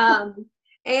 Yeah.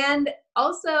 And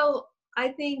also, I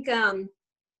think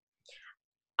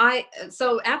right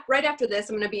after this,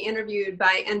 I'm going to be interviewed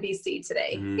by NBC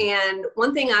today. And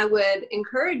one thing I would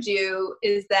encourage you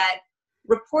is that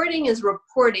reporting is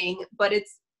reporting,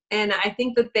 and I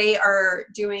think that they are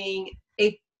doing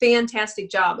a fantastic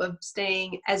job of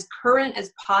staying as current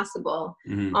as possible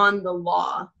on the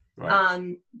law.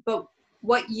 Right. But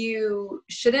what you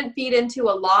shouldn't feed into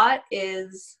a lot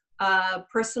is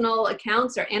personal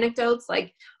accounts or anecdotes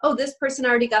like, oh, this person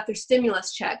already got their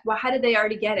stimulus check. Well, how did they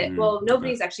already get it? Well,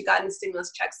 nobody's actually gotten a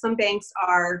stimulus check. Some banks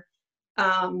are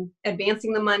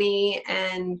advancing the money,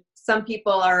 and some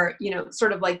people are,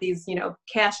 sort of like these,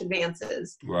 cash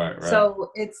advances. Right.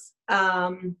 So it's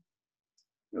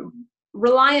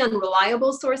rely on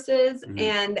reliable sources,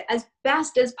 and as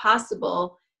best as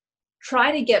possible,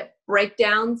 try to get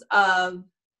breakdowns of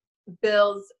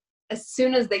bills as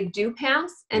soon as they do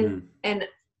pass. And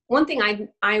one thing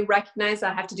I recognize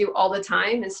I have to do all the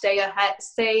time is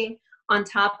stay on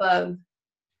top of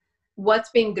what's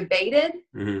being debated.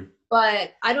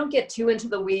 But I don't get too into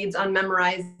the weeds on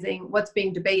memorizing what's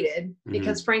being debated,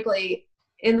 because frankly,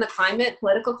 in the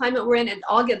political climate we're in, it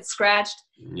all gets scratched.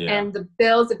 And the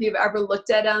bills, if you've ever looked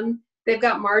at them, they've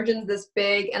got margins this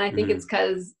big. And I think it's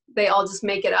because they all just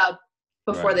make it up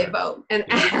before they vote and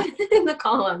add in the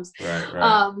columns.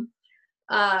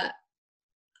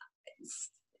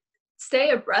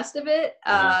 Stay abreast of it.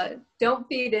 Don't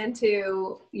feed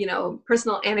into,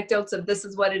 personal anecdotes of this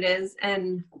is what it is,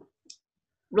 and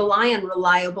rely on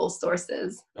reliable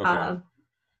sources. And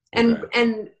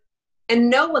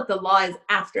know what the law is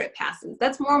after it passes.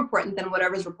 That's more important than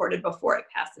whatever's reported before it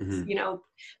passes.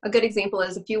 A good example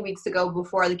is a few weeks ago,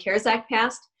 before the CARES Act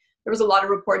passed, there was a lot of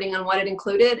reporting on what it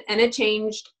included, and it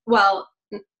changed. Well,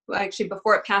 actually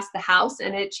before it passed the House,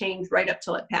 and it changed right up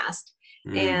till it passed.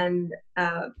 And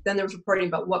then there was reporting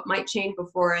about what might change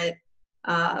before it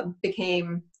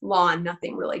became law, and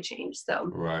nothing really changed. So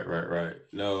right.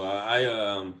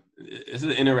 No, it's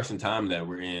an interesting time that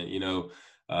we're in,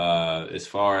 as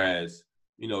far as,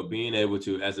 being able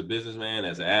to, as a businessman,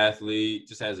 as an athlete,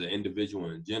 just as an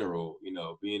individual in general,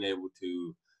 being able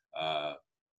to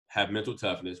have mental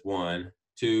toughness, one,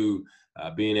 two,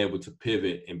 being able to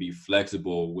pivot and be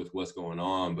flexible with what's going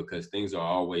on, because things are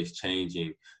always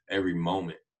changing every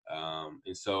moment.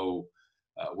 And so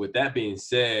with that being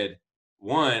said,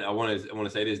 one, I want to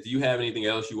say this. Do you have anything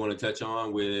else you want to touch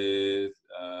on with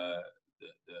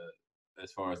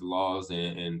as far as laws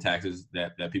and taxes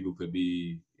that people could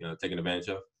be, taking advantage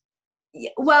of?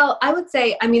 Yeah, well, I would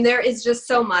say, I mean, there is just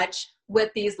so much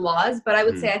with these laws, but I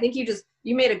would say, I think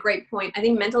you made a great point. I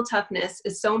think mental toughness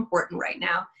is so important right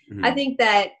now. I think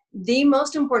that the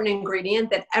most important ingredient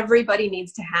that everybody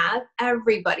needs to have,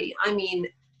 everybody, I mean,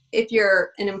 if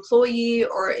you're an employee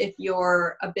or if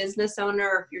you're a business owner,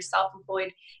 or if you're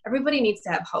self-employed, everybody needs to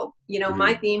have hope.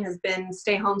 My theme has been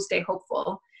stay home, stay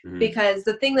hopeful, because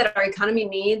the thing that our economy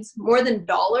needs more than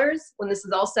dollars, when this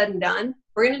is all said and done,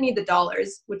 we're going to need the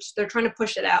dollars, which they're trying to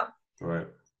push it out. Right.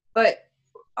 But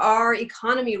our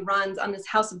economy runs on this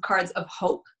house of cards of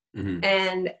hope.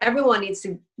 And everyone needs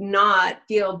to not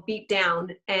feel beat down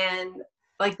and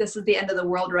like this is the end of the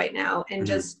world right now, and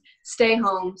just stay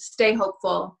home, stay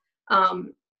hopeful.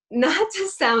 Not to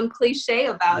sound cliche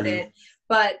about it,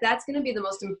 but that's going to be the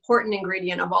most important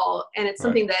ingredient of all. And it's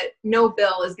something that no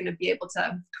bill is going to be able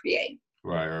to create.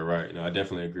 Right. No, I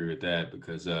definitely agree with that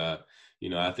because, I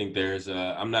think there's,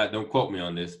 don't quote me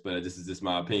on this, but this is just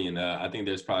my opinion. I think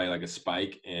there's probably like a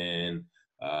spike in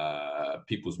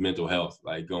people's mental health,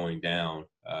 like going down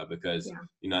because,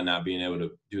 not being able to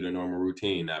do their normal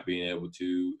routine, not being able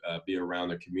to be around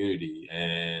their community.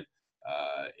 And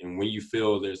when you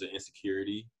feel there's an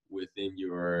insecurity within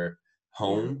your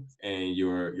home and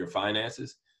your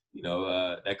finances,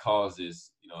 that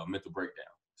causes, a mental breakdown.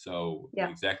 So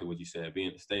exactly what you said,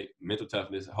 being mental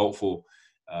toughness, hopeful,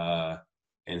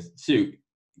 and shoot,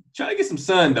 try to get some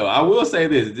sun though. I will say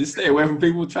this, just stay away from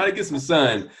people, try to get some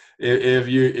sun if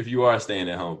you are staying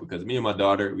at home, because me and my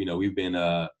daughter, we've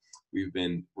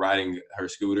been riding her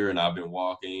scooter and I've been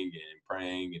walking and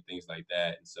praying and things like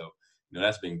that. And so,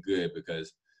 that's been good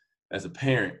because as a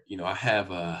parent, I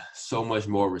have so much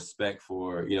more respect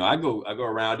for, I go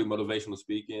around, do motivational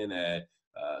speaking at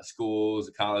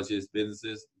schools, colleges,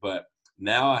 businesses, but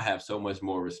now I have so much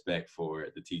more respect for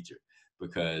the teacher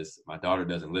because my daughter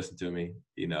doesn't listen to me.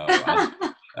 She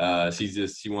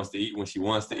wants to eat when she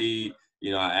wants to eat.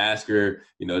 I ask her,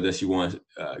 does she want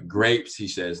grapes? She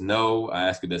says no. I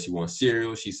ask her, does she want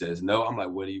cereal? She says no. I'm like,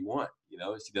 what do you want?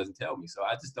 She doesn't tell me. So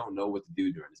I just don't know what to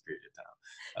do during this period of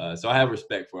time. So I have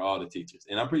respect for all the teachers.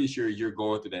 And I'm pretty sure you're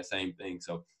going through that same thing.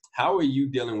 So how are you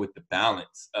dealing with the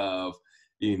balance of,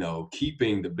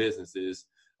 keeping the businesses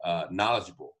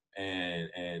knowledgeable and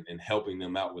helping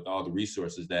them out with all the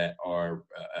resources that are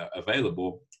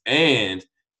available and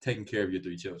taking care of your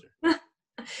 3 children?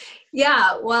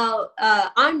 Yeah, well,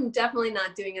 I'm definitely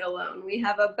not doing it alone. We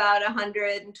have about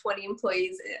 120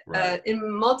 employees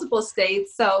in multiple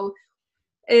states. So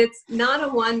it's not a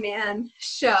one-man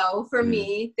show for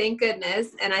me, thank goodness.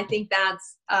 And I think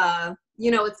that's,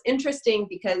 it's interesting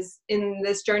because in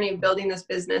this journey of building this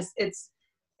business, it's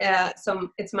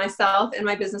myself and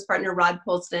my business partner, Rod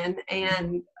Polston.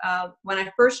 And when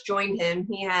I first joined him,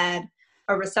 he had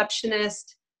a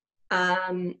receptionist,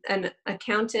 an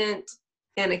accountant,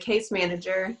 and a case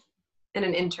manager, and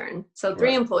an intern. So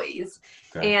 3 employees.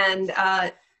 Okay. And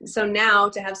so now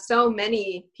to have so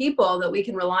many people that we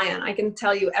can rely on, I can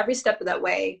tell you every step of that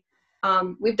way.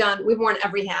 We've worn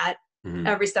every hat,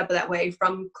 every step of that way,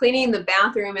 from cleaning the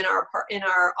bathroom in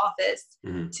our office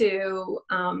to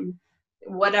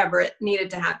whatever it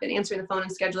needed to happen, answering the phone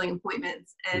and scheduling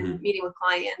appointments and meeting with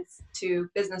clients, to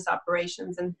business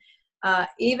operations. And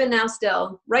even now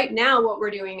still, right now, what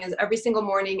we're doing is every single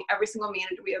morning, every single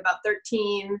manager, we have about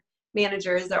 13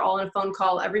 managers. They're all on a phone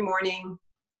call every morning.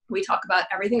 We talk about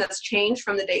everything that's changed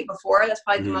from the day before. That's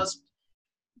probably the most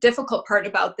difficult part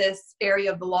about this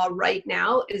area of the law right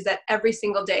now, is that every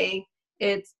single day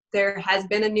there has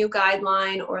been a new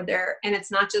guideline and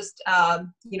it's not just,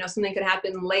 something could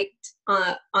happen late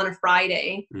on a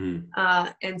Friday.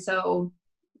 And so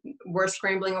we're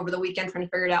scrambling over the weekend trying to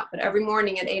figure it out. But every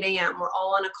morning at 8 a.m., we're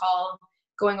all on a call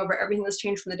going over everything that's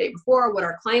changed from the day before, what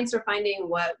our clients are finding,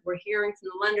 what we're hearing from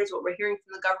the lenders, what we're hearing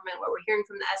from the government, what we're hearing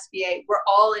from the SBA. We're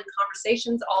all in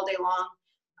conversations all day long,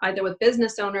 either with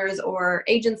business owners or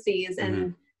agencies,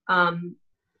 and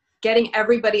getting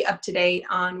everybody up to date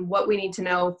on what we need to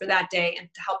know for that day and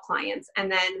to help clients.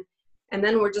 And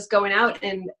then we're just going out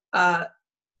and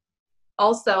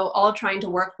also all trying to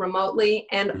work remotely.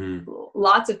 And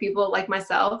lots of people like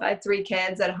myself, I have 3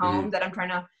 kids at home that I'm trying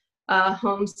to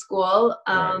homeschool.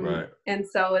 And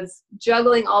so it's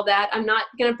juggling all that. I'm not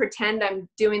going to pretend I'm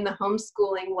doing the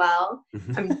homeschooling well.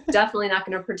 I'm definitely not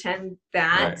going to pretend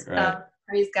that.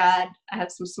 Praise God, I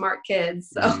have some smart kids,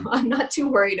 so I'm not too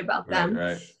worried about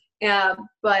them.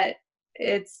 But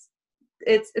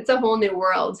it's a whole new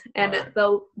world. And Right.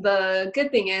 the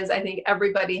good thing is, I think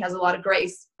everybody has a lot of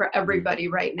grace for everybody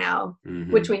right now,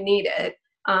 which we need it.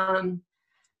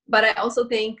 But I also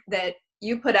think that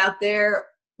you put out there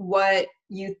what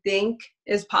you think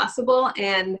is possible.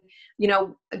 And, you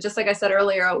know, just like I said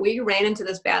earlier, we ran into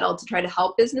this battle to try to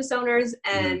help business owners.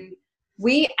 And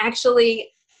we actually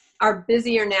are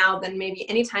busier now than maybe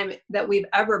any time that we've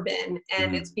ever been.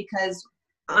 And it's because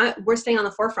we're staying on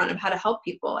the forefront of how to help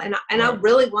people. And I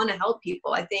really want to help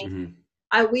people. I think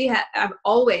I've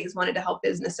always wanted to help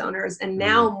business owners. And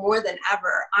now more than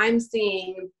ever, I'm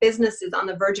seeing businesses on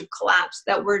the verge of collapse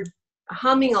that were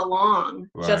humming along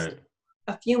just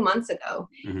a few months ago.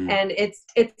 And it's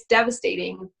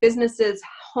devastating. Businesses,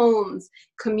 homes,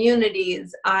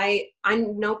 communities. I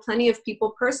know plenty of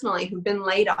people personally who've been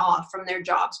laid off from their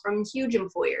jobs from huge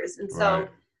employers. And so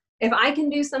if I can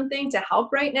do something to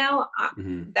help right now,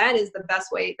 that is the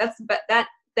best way.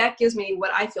 That gives me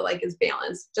what I feel like is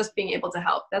balance, just being able to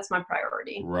help. That's my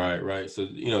priority. Right. So,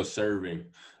 you know, serving.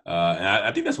 And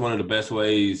I think that's one of the best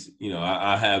ways. You know,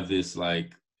 I have this,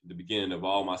 like, the beginning of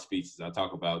all my speeches, I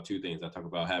talk about two things. I talk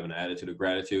about having an attitude of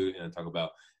gratitude, and I talk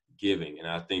about giving. And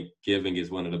I think giving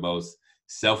is one of the most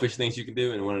selfish things you can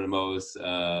do, and one of the most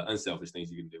unselfish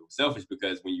things you can do. Selfish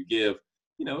because when you give,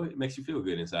 you know, it makes you feel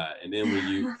good inside. And then when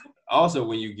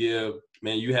you give,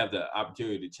 man, you have the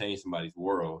opportunity to change somebody's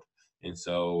world. And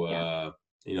so,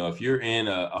 you know, if you're in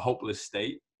a hopeless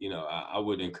state, you know, I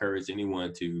would encourage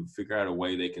anyone to figure out a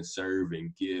way they can serve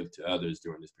and give to others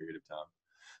during this period of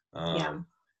time.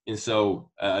 And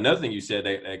so another thing you said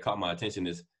that caught my attention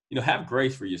is, you know, have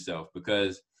grace for yourself,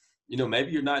 because, you know,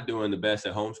 maybe you're not doing the best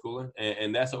at homeschooling,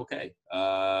 and that's okay.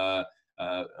 I'm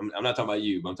not talking about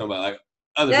you, but I'm talking about like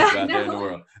other people out there in the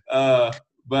world.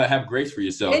 But have grace for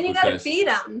yourself. And you got to feed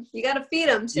them. You got to feed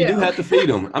them too. You do have to feed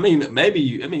them. I mean,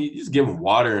 you just give them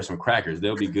water and some crackers.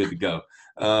 They'll be good to go.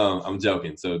 I'm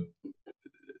joking. So,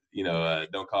 you know,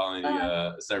 don't call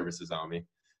any services on me.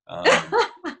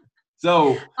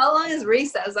 So how long is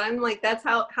recess? I'm like, that's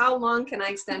how long can I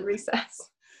extend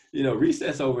recess? You know,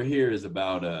 recess over here is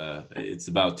about it's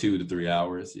about 2 to 3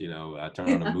 hours. You know, I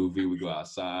turn on a movie, we go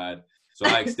outside, so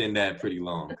I extend that pretty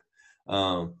long.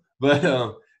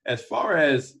 But as far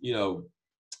as, you know,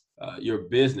 your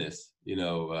business, you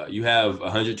know, you have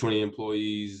 120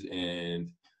 employees, and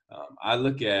I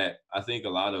think a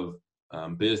lot of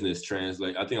business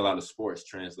translate. I think a lot of sports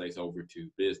translates over to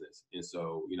business. And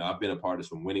so, you know, I've been a part of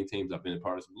some winning teams. I've been a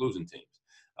part of some losing teams.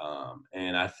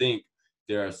 And I think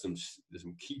there are some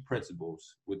key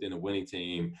principles within a winning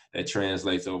team that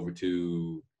translates over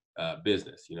to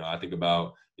business. You know, I think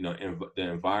about, you know, the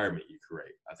environment you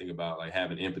create. I think about like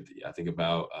having empathy. I think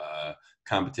about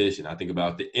competition. I think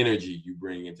about the energy you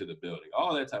bring into the building.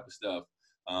 All that type of stuff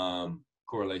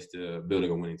correlates to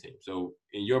building a winning team. So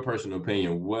in your personal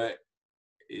opinion, what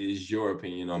is your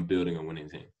opinion on building a winning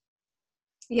team?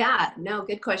 Yeah, no,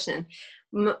 good question.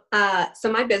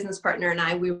 So my business partner and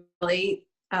I, we really,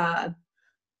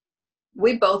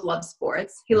 we both love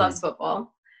sports. He loves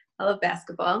football. I love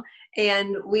basketball.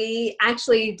 And we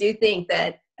actually do think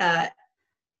that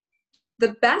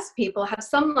the best people have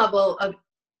some level of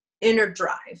inner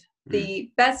drive.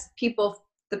 The best people,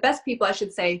 I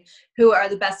should say, who are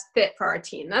the best fit for our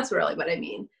team. That's really what I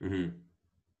mean.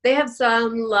 They have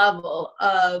some level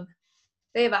of,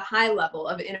 they have a high level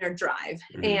of inner drive.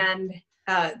 And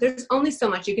there's only so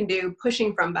much you can do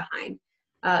pushing from behind.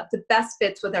 The best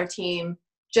fits with our team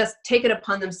just take it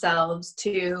upon themselves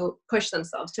to push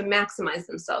themselves, to maximize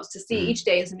themselves, to see each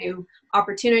day as a new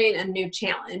opportunity and a new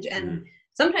challenge. And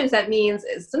sometimes that means,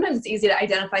 sometimes it's easy to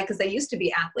identify because they used to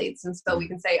be athletes. And so we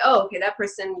can say, oh, okay, that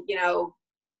person, you know,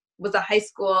 was a high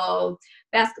school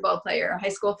basketball player, high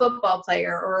school football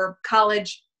player, or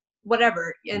college,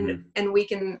 whatever. And we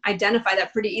can identify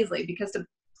that pretty easily, because to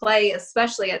play,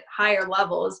 especially at higher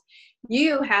levels,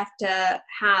 you have to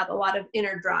have a lot of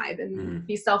inner drive and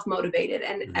be self-motivated.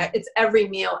 And it's every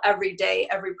meal, every day,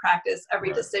 every practice,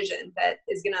 every decision that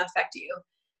is going to affect you.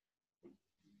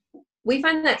 We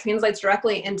find that translates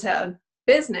directly into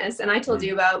business. And I told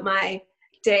you about my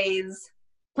days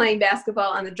playing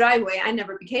basketball on the driveway. I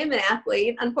never became an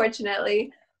athlete,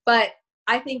 unfortunately, but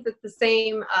I think that the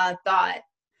same thought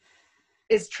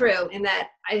is true, in that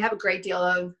I have a great deal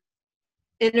of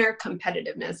inner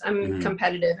competitiveness. I'm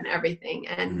competitive in everything.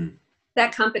 And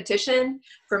that competition,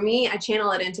 for me, I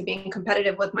channel it into being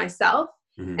competitive with myself.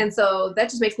 And so that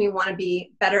just makes me want to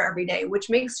be better every day, which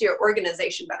makes your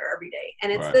organization better every day.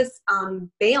 And it's this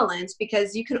balance,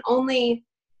 because you can only,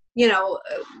 you know,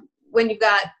 when you've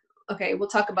got, okay, we'll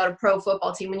talk about a pro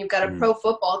football team. When you've got a pro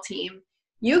football team,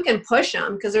 you can push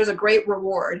them because there's a great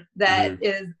reward that Mm-hmm.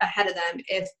 is ahead of them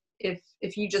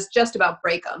if you just about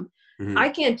break them. Mm-hmm. I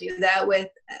can't do that with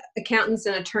accountants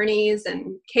and attorneys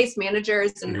and case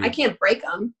managers, and I Mm-hmm. can't break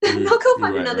them. Mm-hmm. They'll go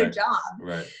find Right, another right, job.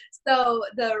 right. So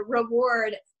the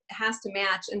reward has to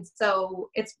match, and so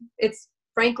it's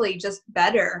frankly just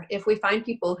better if we find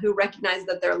people who recognize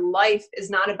that their life is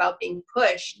not about being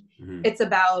pushed. Mm-hmm. It's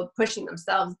about pushing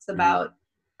themselves. It's Mm-hmm. about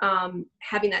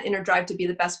having that inner drive to be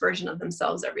the best version of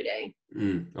themselves every day.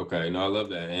 Okay, no, I love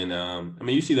that, and I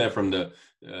mean, you see that from the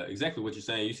exactly what you're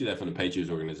saying. You see that from the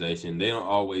Patriots organization. They don't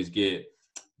always get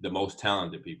the most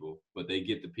talented people, but they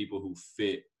get the people who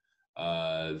fit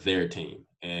their team,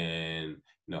 and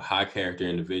high character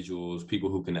individuals, people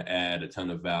who can add a ton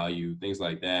of value, things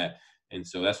like that. And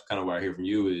so that's kind of what I hear from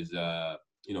you is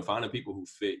finding people who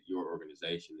fit your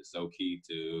organization is so key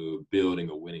to building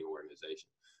a winning organization.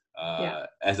 Yeah.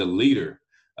 As a leader,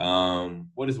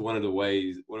 what are one of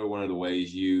the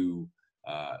ways you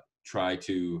try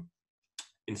to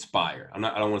inspire? I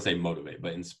don't want to say motivate,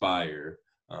 but inspire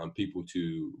people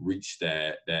to reach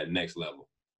that next level.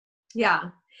 Yeah.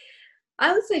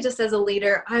 I would say just as a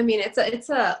leader, I mean, it's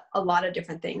a lot of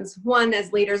different things. One,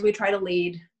 as leaders, we try to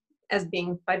lead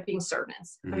by being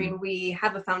servants. Mm-hmm. I mean, we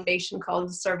have a foundation called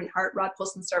the Servant Heart, Rod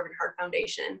Polston Servant Heart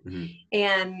Foundation. Mm-hmm.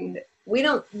 And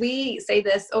we say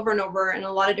this over and over in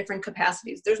a lot of different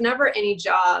capacities. There's never any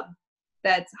job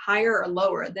that's higher or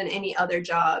lower than any other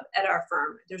job at our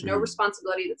firm. There's no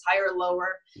responsibility that's higher or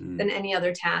lower than any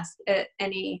other task at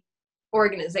any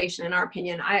organization, in our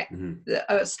opinion.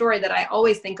 A story that I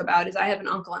always think about is I have an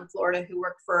uncle in Florida who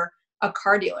worked for a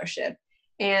car dealership,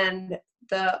 and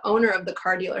the owner of the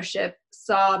car dealership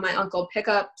saw my uncle pick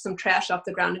up some trash off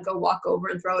the ground and go walk over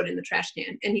and throw it in the trash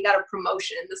can. And he got a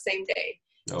promotion the same day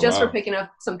for picking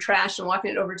up some trash and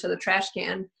walking it over to the trash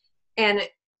can. And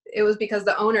it was because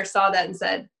the owner saw that and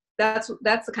said, that's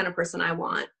the kind of person I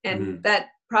want. And that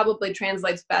probably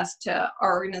translates best to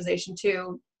our organization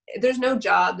too. There's no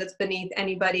job that's beneath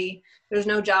anybody. There's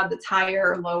no job that's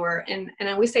higher or lower. And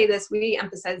we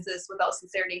emphasize this with all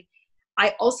sincerity.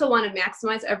 I also want to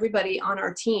maximize everybody on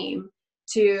our team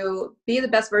to be the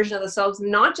best version of themselves,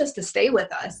 not just to stay with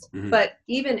us, but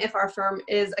even if our firm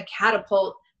is a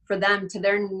catapult for them to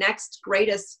their next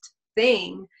greatest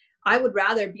thing, I would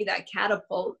rather be that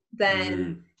catapult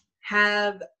than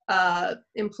have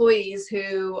employees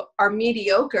who are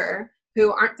mediocre,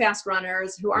 who aren't fast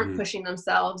runners, who aren't pushing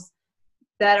themselves,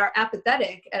 that are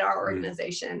apathetic at our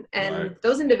organization. And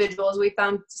those individuals we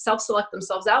found self-select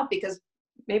themselves out because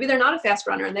maybe they're not a fast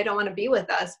runner and they don't want to be with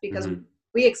us because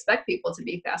we expect people to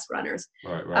be fast runners.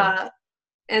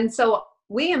 And so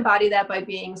we embody that by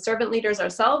being servant leaders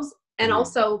ourselves and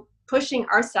also pushing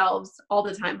ourselves all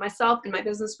the time. Myself and my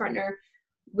business partner,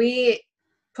 we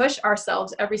push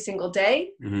ourselves every single day.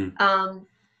 And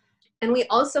we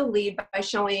also lead by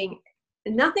showing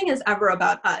nothing is ever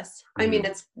about us. I mean,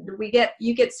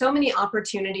 you get so many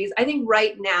opportunities. I think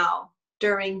right now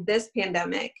during this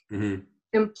pandemic,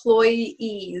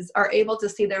 employees are able to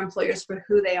see their employers for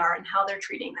who they are and how they're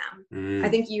treating them. I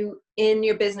think in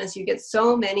your business, you get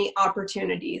so many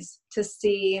opportunities to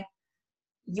see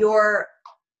your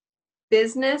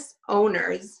business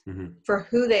owners for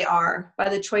who they are by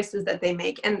the choices that they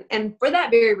make. And for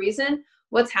that very reason,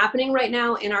 what's happening right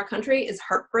now in our country is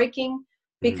heartbreaking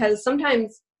because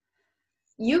sometimes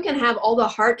you can have all the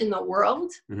heart in the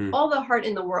world,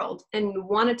 and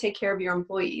want to take care of your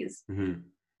employees.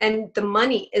 And the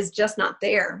money is just not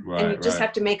there. And you just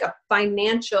have to make a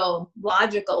financial,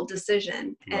 logical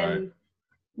decision. And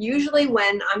usually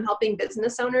when I'm helping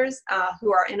business owners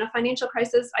who are in a financial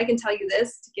crisis, I can tell you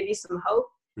this to give you some hope.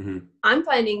 I'm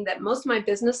finding that most of my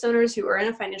business owners who are in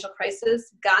a financial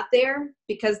crisis got there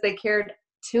because they cared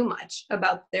too much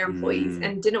about their employees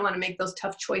and didn't want to make those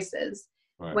tough choices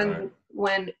when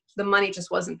the money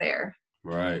just wasn't there.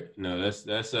 Right. No, that's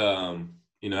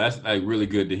like really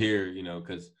good to hear,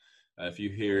 because if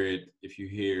you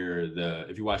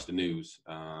watch the news,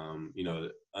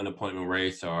 unemployment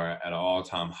rates are at an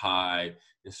all-time high.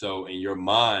 And so in your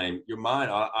mind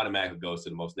automatically goes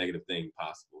to the most negative thing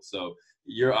possible. So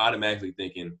you're automatically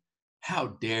thinking, how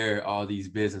dare all these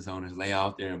business owners lay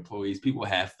off their employees? People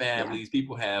have families,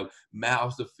 people have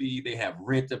mouths to feed, they have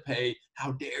rent to pay.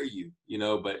 How dare you?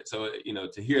 But so,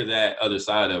 to hear that other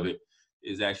side of it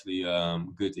is actually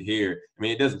good to hear. I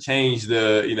mean, it doesn't change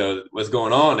the, what's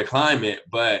going on, the climate,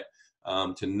 but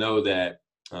to know that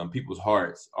people's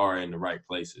hearts are in the right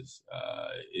places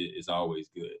is always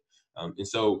good. And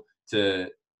so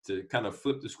to kind of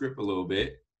flip the script a little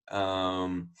bit,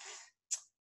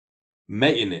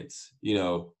 maintenance,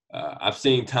 I've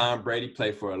seen Tom Brady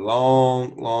play for a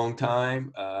long, long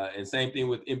time, and same thing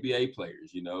with NBA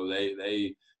players. You know,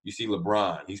 you see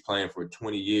LeBron, he's playing for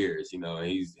 20 years. You know,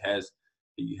 he has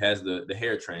the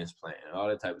hair transplant and all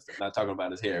that type of stuff. Not talking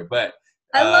about his hair, but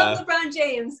I love LeBron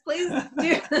James. Please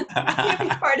do be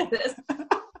part of this.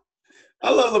 I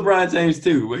love LeBron James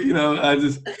too, but you know, I'm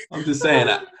just saying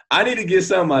I need to get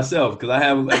some myself because I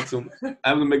have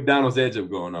a McDonald's edge up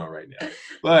going on right now.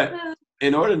 But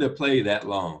in order to play that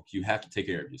long, you have to take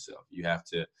care of yourself. You have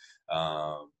to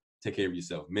take care of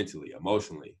yourself mentally,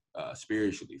 emotionally,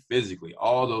 spiritually, physically,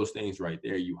 all those things right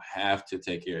there. You have to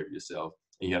take care of yourself,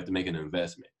 and you have to make an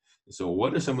investment. And so,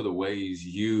 what are some of the ways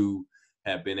you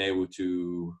have been able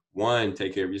to, one,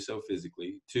 take care of yourself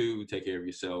physically, two, take care of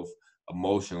yourself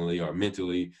emotionally or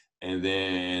mentally, and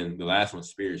then the last one,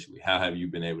 spiritually? How have you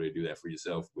been able to do that for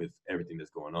yourself with everything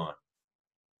that's going on?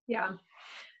 Yeah.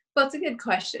 Well, it's a good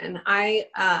question.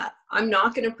 I'm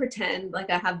not going to pretend like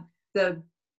I have the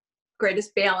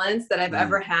greatest balance that I've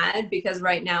ever had, because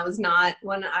right now is not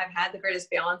when I've had the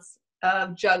greatest balance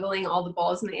of juggling all the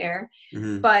balls in the air.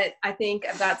 But I think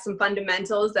I've got some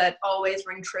fundamentals that always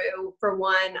ring true. For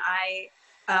one,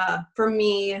 for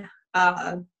me,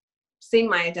 seeing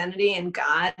my identity in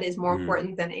God is more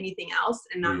important than anything else.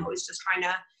 And I'm always just trying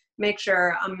to make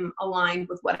sure I'm aligned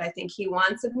with what I think He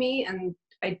wants of me. And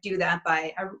I do that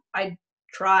by, I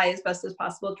try as best as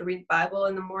possible to read the Bible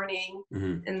in the morning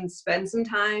and spend some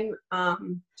time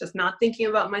just not thinking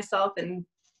about myself and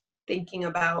thinking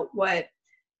about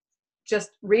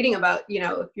just reading about, you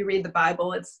know, if you read the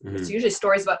Bible, it's usually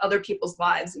stories about other people's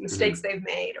lives and mistakes they've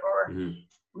made or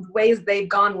ways they've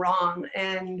gone wrong.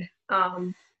 And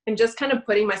just kind of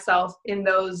putting myself in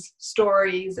those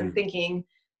stories and thinking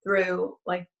through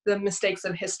like the mistakes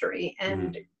of history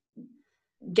and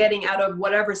getting out of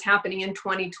whatever's happening in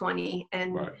 2020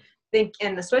 and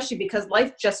and especially because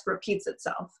life just repeats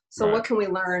itself. So what can we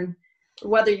learn,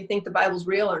 whether you think the Bible's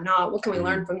real or not, what can we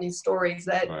learn from these stories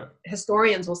that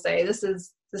historians will say, this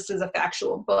is a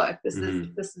factual book. This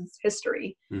is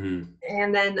history.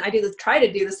 And then I try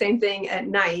to do the same thing at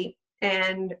night.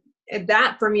 And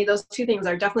that for me, those two things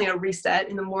are definitely a reset,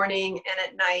 in the morning and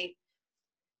at night.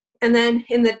 And then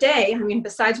in the day, I mean,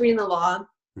 besides reading the law,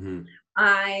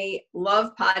 I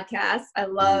love podcasts. I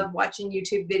love watching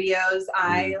YouTube videos.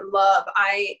 I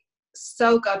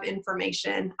soak up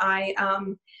information.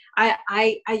 You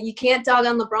can't dog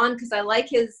on LeBron because I like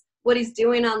what he's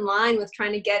doing online with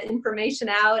trying to get information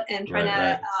out and trying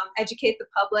to educate the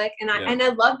public. And I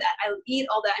love that. I eat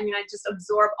all that. I mean, I just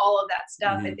absorb all of that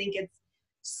stuff. I think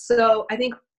I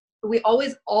think we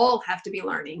always all have to be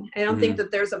learning. I don't think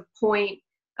that there's a point.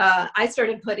 I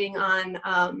started putting on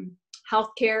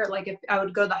healthcare, like if I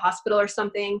would go to the hospital or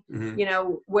something, you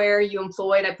know, where you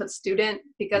employed, I put student,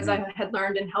 because I had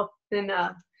learned in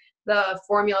the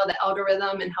formula, the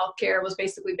algorithm in healthcare was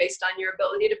basically based on your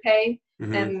ability to pay.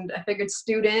 And I figured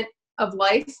student of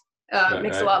life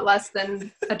makes a lot less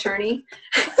than attorney.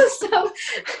 So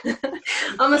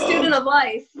I'm a student of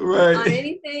life on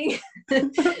anything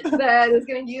that is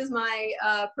going to use my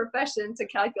profession to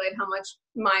calculate how much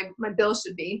my bill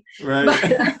should be.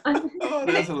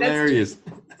 That's hilarious.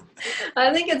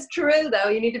 I think it's true, though.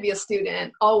 You need to be a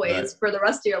student always for the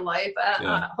rest of your life.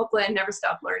 Hopefully I never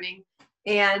stop learning.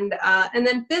 And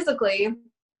then physically,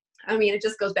 I mean, it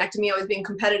just goes back to me always being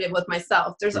competitive with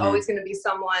myself. There's always going to be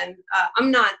someone. I'm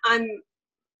not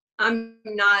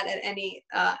at any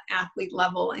athlete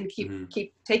level and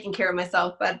keep taking care of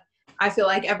myself, but I feel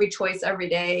like every choice every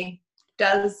day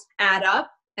does add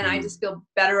up, and I just feel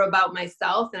better about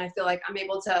myself, and I feel like I'm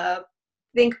able to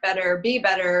think better, be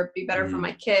better for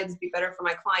my kids, be better for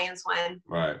my clients when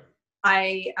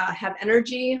I have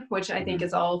energy, which I think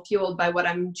is all fueled by what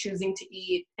I'm choosing to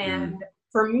eat. And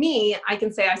for me, I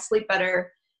can say I sleep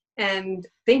better and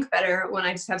think better when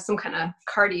I just have some kind of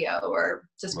cardio or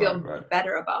just feel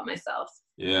better about myself.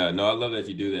 Yeah, no, I love that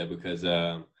you do that because,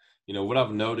 you know, what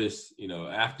I've noticed, you know,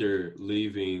 after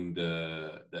leaving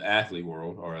the athlete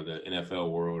world or the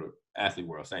NFL world, athlete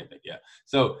world, same thing. Yeah.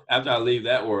 So after I leave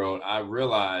that world, I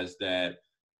realized that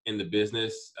in the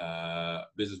business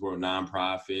world,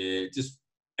 nonprofit, just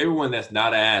everyone that's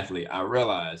not an athlete, I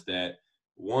realized that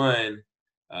one,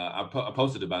 I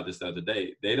posted about this the other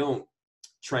day. They don't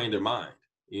train their mind,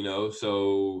 you know,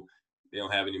 so they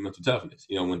don't have any mental toughness,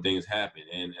 you know, when things happen.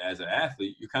 And as an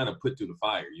athlete, you're kind of put through the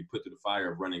fire. You put through the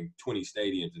fire of running 20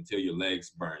 stadiums until your legs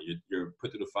burn. You're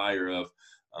put through the fire of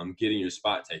getting your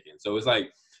spot taken. So it's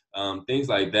like things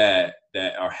like that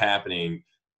are happening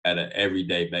at an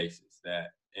everyday basis.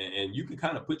 And you can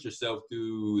kind of put yourself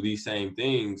through these same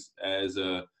things as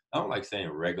I don't like saying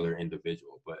regular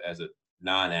individual, but as a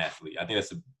non-athlete. I think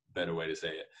that's a better way to say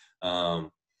it.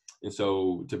 And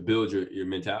so to build your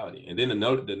mentality. And then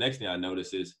the next thing I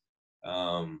notice is,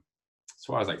 as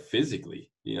far as like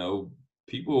physically,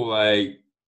 people like,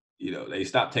 they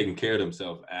stop taking care of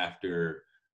themselves after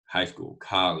high school,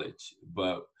 college.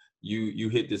 But you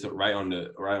hit this right on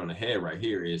the head right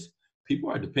here is people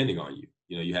are depending on you.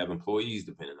 You have employees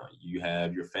depending on you. You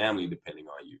have your family depending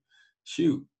on you.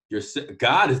 Shoot,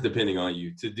 God is depending on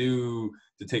you to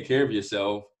take care of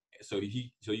yourself so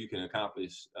you can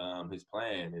accomplish his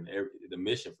plan and the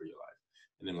mission for your life.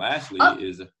 And then lastly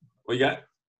is what you got?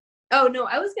 Oh no,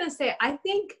 I was gonna say I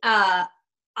think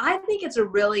it's a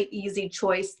really easy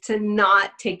choice to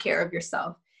not take care of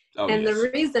yourself. And yes.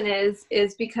 The reason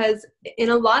is because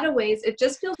in a lot of ways, it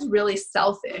just feels really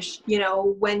selfish.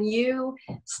 When you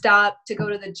stop to go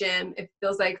to the gym, it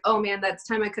feels like, oh man, that's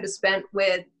time I could have spent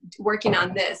with working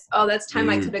on this. Oh, that's time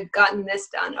I could have gotten this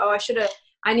done. Oh,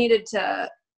 I needed to,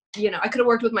 I could have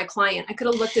worked with my client. I could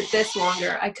have looked at this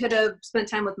longer. I could have spent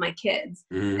time with my kids.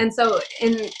 And so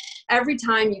every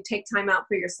time you take time out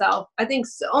for yourself, I think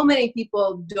so many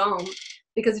people don't,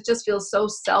 because it just feels so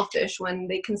selfish when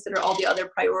they consider all the other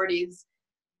priorities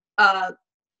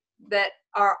that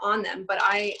are on them. But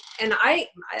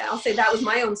I'll say that was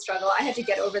my own struggle. I had to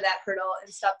get over that hurdle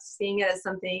and stop seeing it as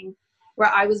something where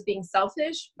I was being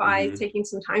selfish by taking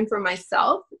some time for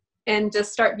myself, and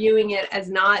just start viewing it as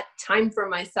not time for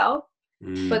myself,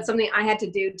 but something I had to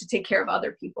do to take care of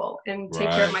other people and take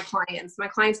care of my clients. My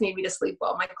clients need me to sleep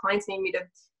well. My clients need me to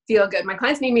feel good. My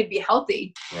clients need me to be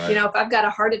healthy. Right. If I've got a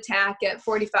heart attack at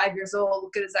 45 years old,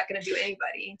 what good is that going to do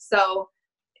anybody? So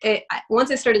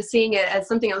once I started seeing it as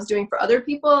something I was doing for other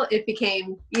people, it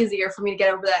became easier for me to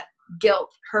get over that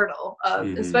guilt hurdle of,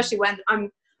 especially when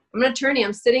I'm an attorney,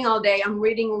 I'm sitting all day, I'm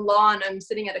reading law, and I'm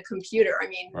sitting at a computer. I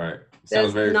mean, right.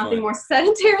 There's nothing more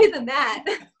sedentary than that.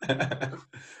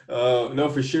 No,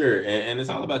 for sure. And it's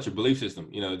all about your belief system,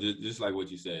 just like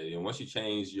what you said. Once you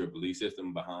change your belief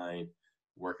system behind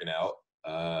working out,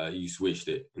 you switched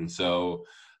it. And so,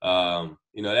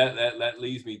 that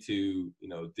leads me to,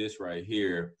 this right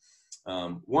here.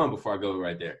 One, before I go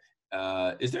right there,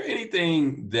 is there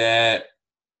anything that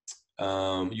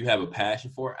you have a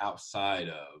passion for outside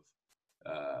of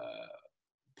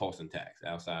Polston Tax,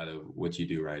 outside of what you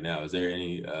do right now? Is there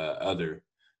any other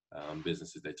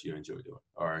businesses that you enjoy doing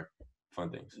or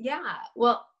fun things? Yeah.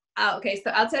 Well, okay.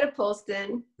 So outside of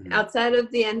Polston, outside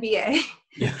of the NBA,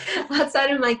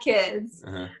 outside of my kids,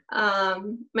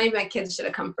 maybe my kids should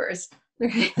have come first.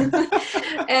 Okay.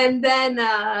 And then,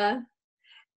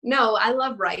 no, I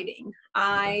love writing.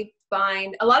 I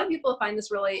find a lot of people find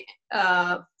this really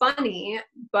funny,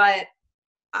 but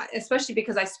especially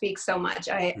because I speak so much.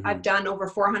 I've done over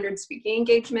 400 speaking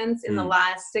engagements in the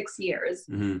last 6 years,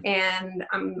 and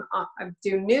I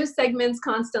do news segments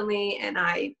constantly, and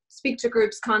I speak to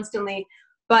groups constantly.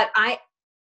 But I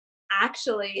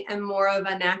actually am more of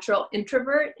a natural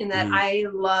introvert in that I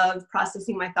love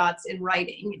processing my thoughts in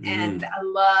writing, and I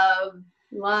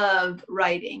love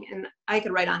writing, and I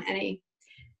could write on any.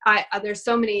 There's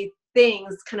so many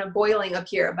things kind of boiling up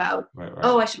here about,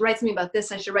 oh, I should write something about this,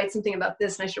 I should write something about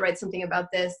this, and I should write something about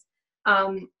this.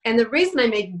 And the reason I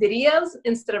make videos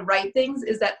instead of write things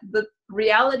is that the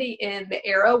reality in the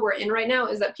era we're in right now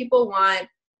is that people want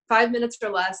 5 minutes or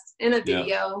less in a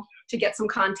video to get some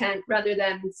content rather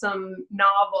than some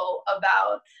novel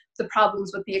about the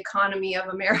problems with the economy of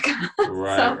America.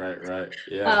 Right.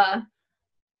 Yeah.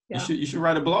 You should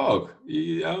write a blog.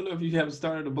 I don't know if you haven't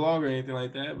started a blog or anything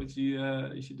like that, but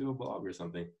you should do a blog or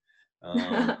something.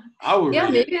 I would. Yeah,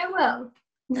 maybe I will.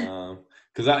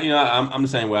 Because I'm the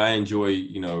same way. I enjoy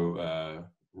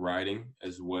writing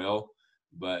as well,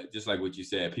 but just like what you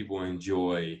said, people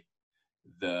enjoy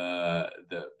the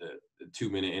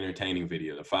 2-minute entertaining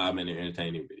video, the 5-minute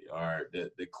entertaining video, or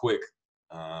the quick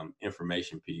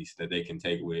information piece that they can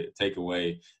take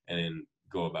away and then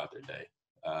go about their day.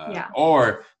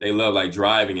 Or they love like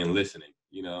driving and listening.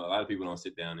 A lot of people don't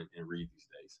sit down and read these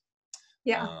days.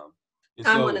 Yeah.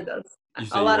 I'm one of those.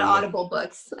 A lot of Audible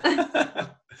books.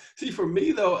 See, for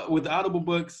me though, with the Audible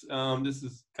books, this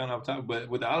is kind of off topic, but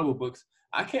with the Audible books,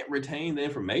 I can't retain the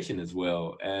information as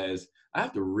well as I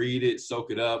have to read it,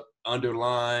 soak it up,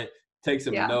 underline, take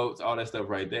some notes, all that stuff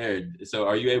right there. So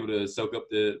are you able to soak up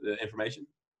the information?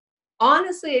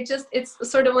 Honestly, it's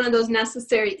sort of one of those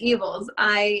necessary evils.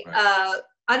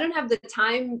 I don't have the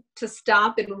time to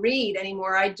stop and read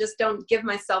anymore. I just don't give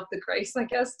myself the grace, I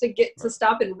guess, to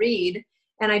stop and read.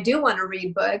 And I do want to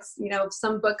read books. If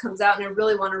some book comes out and I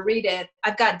really want to read it,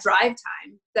 I've got drive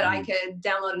time that I could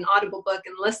download an Audible book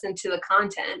and listen to the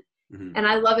content. Mhm. And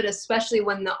I love it, especially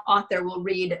when the author will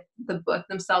read the book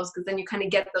themselves, because then you kind of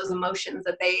get those emotions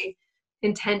that they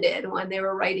intended when they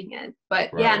were writing it.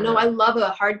 But yeah, Right, no, right. I love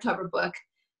a hardcover book.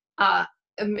 Uh,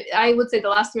 I would say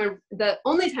the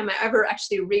only time I ever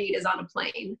actually read is on a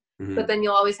plane. But Mhm. then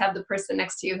you'll always have the person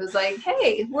next to you who's like,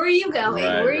 "Hey, where are you going?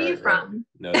 Right, Where are you right, right. from?"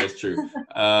 No, that's true.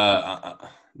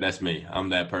 That's me. I'm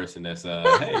that person that's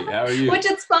hey, how are you? Which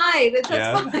it's fine. That's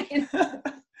Yeah. fine.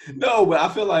 No, but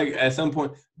I feel like at some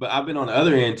point, but I've been on the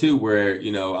other end too, where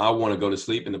I want to go to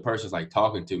sleep and the person's like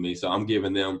talking to me, so I'm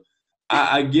giving them,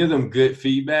 I give them good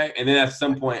feedback, and then at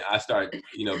some point I start,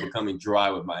 becoming dry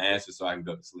with my answers, so I can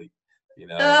go to sleep.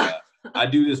 I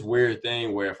do this weird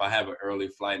thing where if I have an early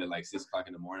flight at like 6 o'clock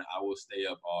in the morning, I will stay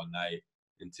up all night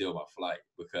until my flight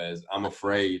because I'm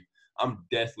afraid. I'm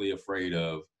deathly afraid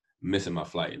of missing my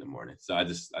flight in the morning, so I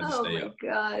just Oh stay my up.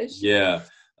 gosh. Yeah.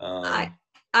 I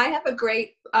I have a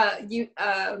great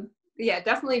yeah,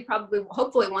 definitely, probably,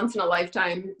 hopefully once in a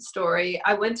lifetime story.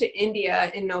 I went to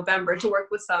India in November to work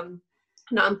with some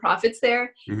nonprofits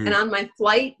there, and Mhm, on my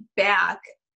flight back,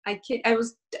 I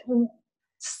was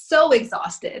so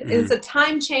exhausted. It's mhm. a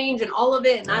time change and all of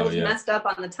it, and I Oh was yeah. messed up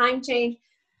on the time change.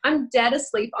 I'm dead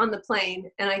asleep on the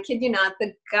plane, and I kid you not,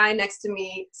 the guy next to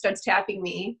me starts tapping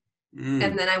me,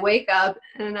 and Mm. then I wake up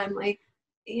and I'm like,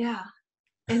 yeah,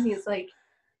 and he's like,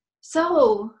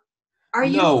 so are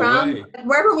you No from way.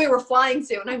 wherever we were flying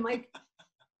to? And I'm like,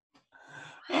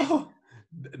 what? Oh,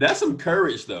 that's some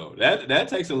courage though. That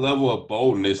takes a level of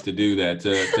boldness to do that.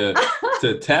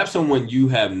 To tap someone you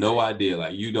have no idea,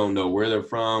 like you don't know where they're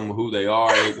from, who they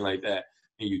are, anything like that,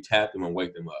 and you tap them and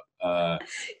wake them up.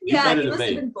 You Yeah, better he than must have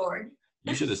me. been bored.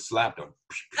 You should have slapped them.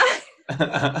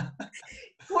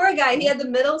 Poor guy, he had the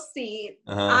middle seat.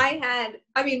 Uh-huh.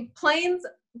 I mean, planes,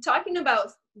 talking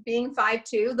about being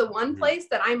 5'2", the one Mhm. place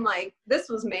that I'm like, this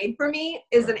was made for me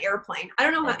is Right, an airplane. I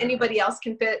don't know how right, right, right. anybody else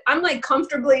can fit. I'm like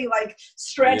comfortably like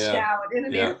stretched Yeah, out in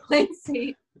an yeah. airplane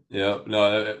seat. Yeah,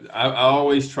 no, I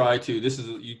always try to.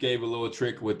 You gave a little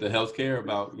trick with the healthcare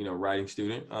about writing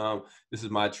student. This is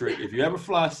my trick. If you ever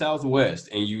fly Southwest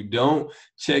and you don't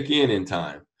check in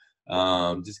time,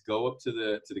 just go up to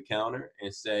the counter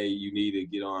and say you need to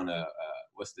get on a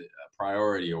what's the a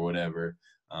priority or whatever,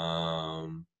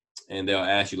 and they'll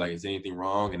ask you like, is anything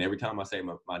wrong? And every time I say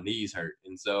my knees hurt,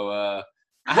 and so I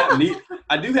have knee.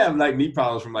 I do have like knee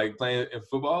problems from like playing in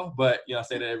football, but I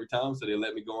say that every time, so they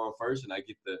let me go on first, and I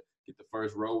get the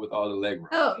first row with all the leg room.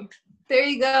 Oh, there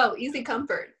you go. Easy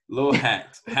comfort. Little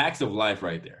hacks of life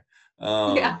right there.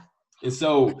 Yeah. And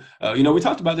so we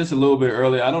talked about this a little bit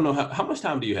earlier. I don't know how much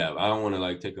time do you have? I don't want to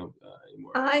like take up any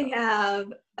more of your I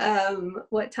time. have,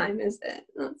 what time is it?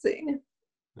 Let's see.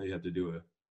 You have to do it.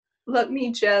 Let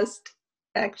me jump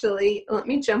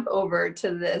over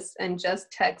to this and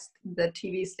just text the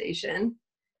TV station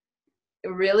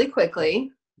really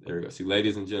quickly. There we go. See,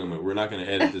 ladies and gentlemen, we're not going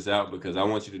to edit this out because I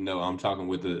want you to know I'm talking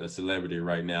with a celebrity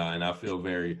right now, and I feel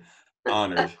very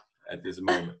honored at this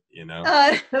moment.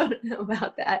 I don't know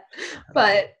about that,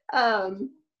 but let's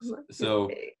So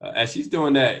see. as she's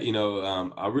doing that,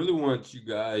 I really want you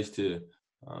guys to,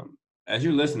 as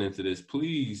you're listening to this,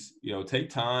 please, take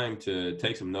time to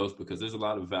take some notes because there's a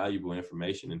lot of valuable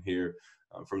information in here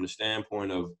from the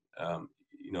standpoint of,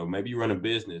 maybe you run a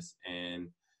business and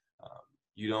um,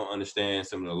 you don't understand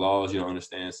some of the laws, you don't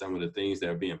understand some of the things that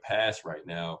are being passed right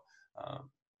now. Um,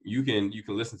 you can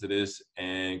listen to this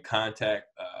and contact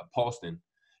Polston,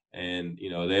 and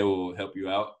they will help you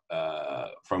out.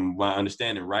 From my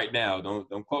understanding right now,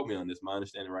 don't quote me on this. My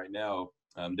understanding right now,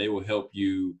 they will help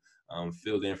you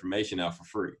fill the information out for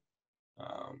free.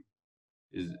 Um,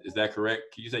 is that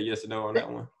correct? Can you say yes or no on that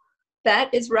one?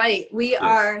 That is right. We Yes.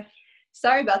 are.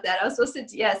 Sorry about that. I was supposed to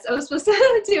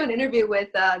do an interview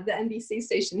with the NBC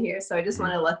station here, so I just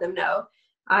want Mm-hmm. to let them know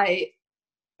I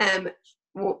am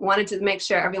wanted to make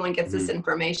sure everyone gets this Mm-hmm.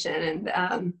 information,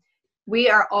 and we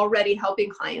are already helping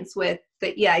clients with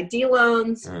the EID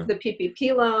loans, Uh-huh. the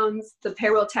PPP loans, the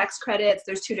payroll tax credits.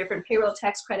 There's 2 different payroll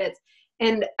tax credits,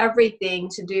 and everything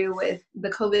to do with the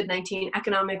COVID-19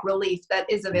 economic relief that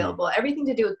is Mm-hmm. available. Everything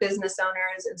to do with business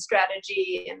owners and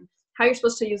strategy and how you're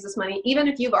supposed to use this money, even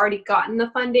if you've already gotten the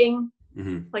funding.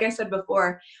 Mm-hmm. Like I said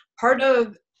before, part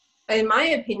of, in my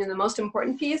opinion, the most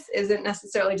important piece isn't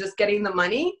necessarily just getting the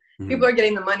money. Mm-hmm. People are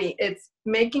getting the money. It's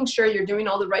making sure you're doing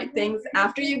all the right things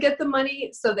after you get the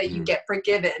money so that you Mm-hmm. get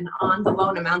forgiven on the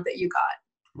loan amount that you got.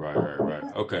 Right, right,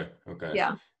 right. Okay, okay.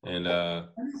 Yeah. And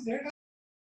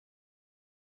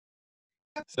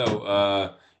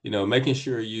so making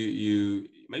sure you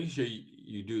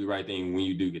do the right thing when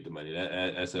you do get the money.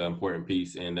 That's an important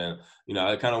piece. And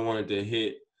I kind of wanted to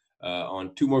hit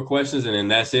on 2 more questions, and then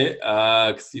that's it.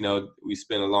 Because we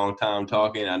spent a long time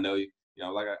talking. I know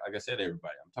like I said,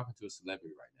 everybody, I'm talking to a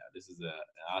celebrity right now. This is an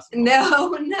awesome.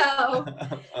 No,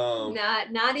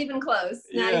 not even close.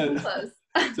 Not even close.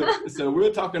 So we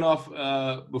were talking off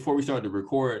before we started to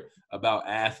record about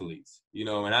athletes,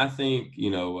 and I think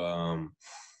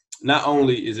not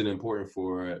only is it important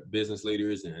for business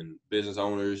leaders and business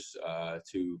owners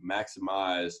to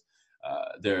maximize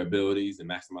their abilities and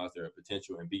maximize their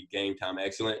potential and be game time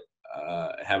excellent,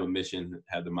 have a mission,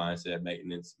 have the mindset,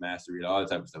 maintenance, mastery, all that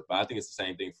type of stuff. But I think it's the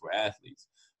same thing for athletes.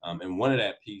 And one of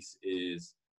that piece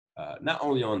is not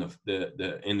only on in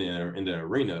the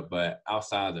arena, but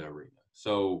outside the arena.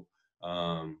 So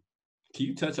can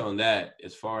you touch on that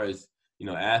as far as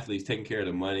athletes taking care of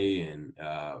the money and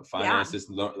finances,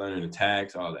 learning the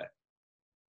tax, all that?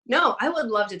 No, I would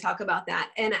love to talk about that.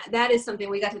 And that is something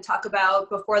we got to talk about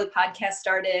before the podcast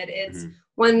started. It's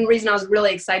one reason I was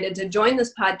really excited to join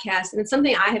this podcast. And it's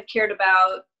something I have cared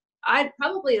about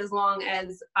probably as long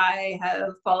as I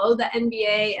have followed the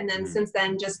NBA. And then since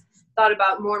then, just thought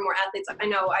about more and more athletes. I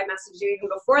know I messaged you even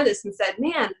before this and said,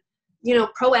 man,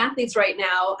 pro athletes right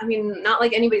now, I mean, not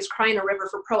like anybody's crying a river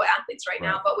for pro athletes right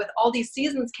now, but with all these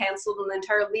seasons canceled and the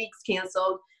entire leagues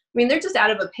canceled, I mean, they're just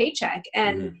out of a paycheck.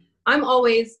 And I'm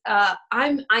always, I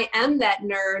am that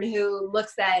nerd who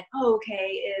looks at,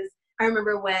 I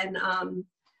remember when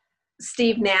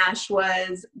Steve Nash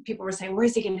people were saying,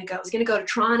 where's he going to go? Is he going to go to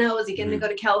Toronto? Is he going to go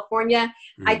to California?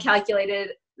 I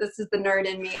calculated, this is the nerd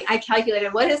in me, I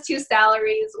calculated what his 2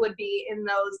 salaries would be in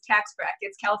those tax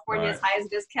brackets. California as high as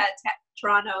it is,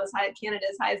 Toronto as high, Canada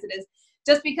as high as it is.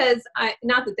 Just because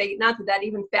not that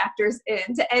even factors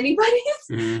into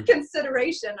anybody's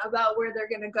consideration about where they're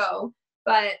going to go.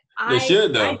 But they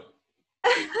should, though.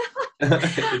 They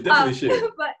definitely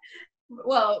should.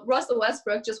 Well, Russell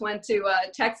Westbrook just went to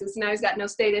Texas, and now he's got no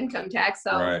state income tax.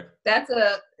 So that's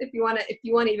if you want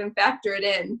to even factor it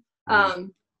in.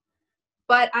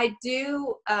 But I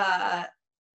do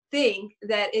think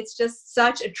that it's just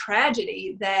such a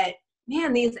tragedy that,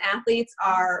 man, these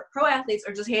pro athletes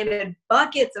are just handed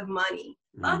buckets of money.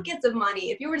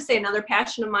 If you were to say another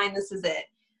passion of mine, this is it.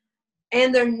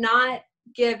 And they're not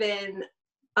given,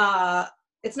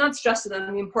 it's not stressed to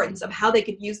them the importance of how they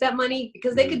could use that money,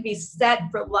 because they could be set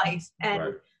for life.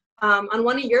 And on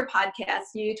one of your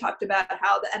podcasts, you talked about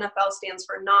how the NFL stands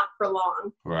for not for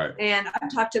long. Right. And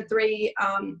I've talked to 3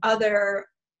 other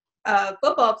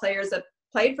football players that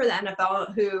played for the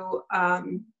NFL who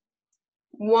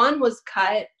 1 was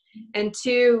cut and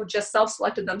 2 just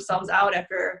self-selected themselves out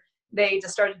after they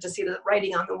just started to see the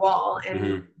writing on the wall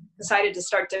and decided to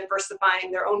start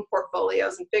diversifying their own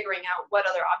portfolios and figuring out what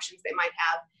other options they might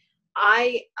have.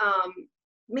 I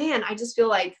just feel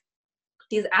like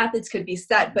these athletes could be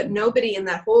set, but nobody in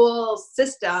that whole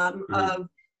system of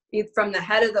from the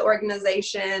head of the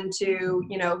organization to,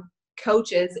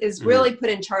 coaches is really put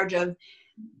in charge of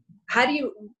how do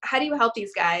you help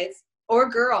these guys or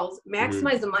girls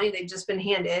maximize the money they've just been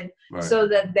handed so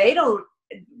that they don't,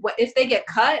 if they get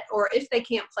cut or if they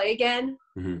can't play again,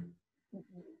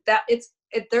 that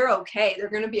they're okay. They're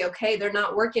going to be okay. They're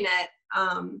not working at,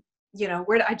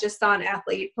 where I just saw an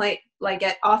athlete play like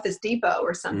at Office Depot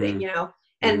or something,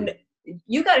 and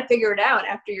you got to figure it out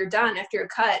after you're done, after you're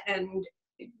cut, and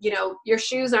your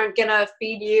shoes aren't going to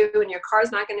feed you and your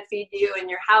car's not going to feed you and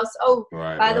your house.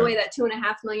 By the way, that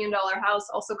 $2.5 million house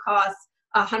also costs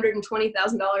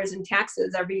 $120,000 in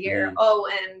taxes every year.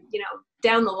 And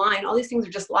down the line, all these things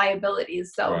are just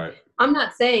liabilities. So I'm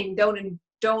not saying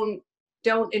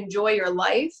don't enjoy your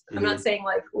life. I'm not saying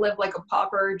like live like a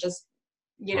pauper, just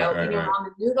eating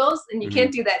ramen noodles, and you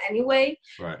can't do that anyway.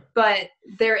 But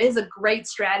there is a great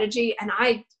strategy, and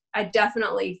I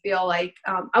definitely feel like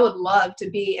I would love to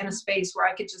be in a space where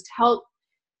I could just help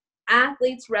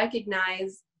athletes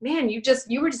recognize, man, you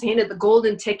were just handed the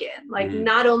golden ticket. Like,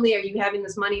 not only are you having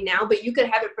this money now, but you could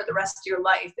have it for the rest of your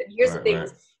life. And here's the thing,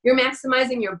 you're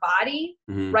maximizing your body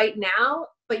right now,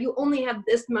 but you only have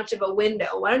this much of a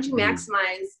window. Why don't you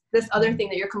maximize this other thing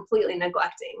that you're completely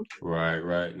neglecting?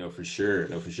 Right. No, for sure.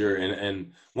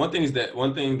 And one thing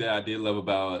that I did love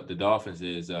about the Dolphins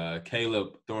is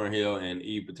Caleb Thornhill and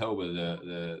Eve Patoba,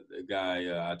 the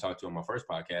guy I talked to on my first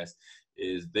podcast,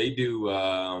 is they do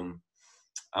I'm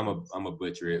a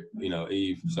butcher it.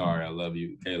 Eve, sorry, I love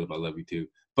you. Caleb, I love you too.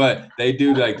 But they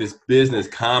do like this business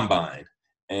combine,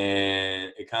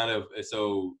 and it kind of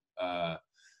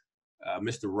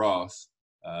Mr. Ross,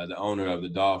 the owner of the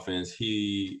Dolphins,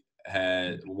 he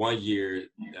had 1 year,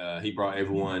 he brought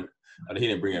everyone, he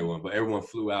didn't bring everyone, but everyone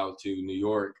flew out to New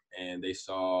York, and they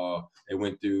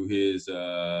went through his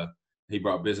he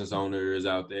brought business owners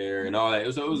out there and all that. It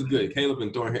was good.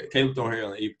 Caleb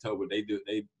Thornhill and Eve Toba, they do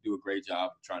a great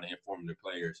job of trying to inform their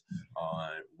players on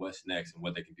what's next and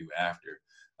what they can do after.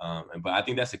 But I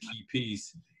think that's a key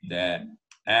piece that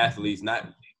athletes,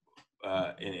 not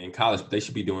in college, but they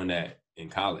should be doing that in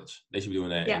college. They should be doing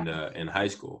that in high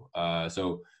school.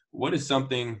 So what is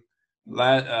something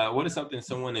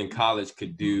someone in college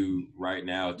could do right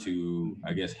now to,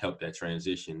 I guess, help that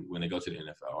transition when they go to the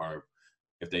NFL, or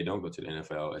if they don't go to the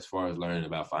NFL, as far as learning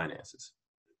about finances?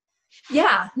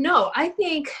 Yeah, no, I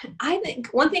think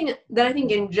one thing that I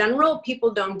think in general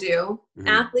people don't do,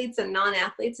 athletes and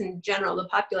non-athletes in general, the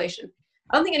population,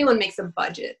 I don't think anyone makes a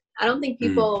budget. I don't think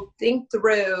people think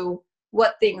through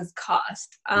what things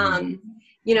cost.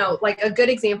 You know, like a good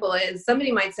example is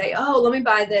somebody might say, oh, let me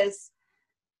buy this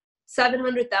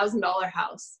 $700,000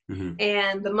 house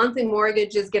and the monthly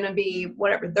mortgage is going to be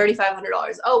whatever,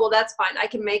 $3,500. Oh, well, that's fine. I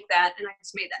can make that. And I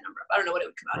just made that number up. I don't know what it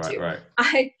would come out to.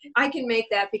 Right. I can make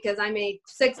that because I make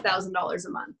 $6,000 a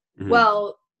month.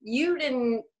 Well, you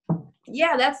didn't.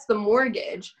 Yeah, that's the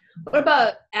mortgage. What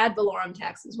about ad valorem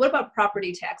taxes? What about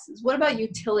property taxes? What about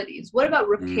utilities? What about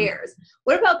repairs?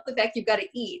 What about the fact you've got to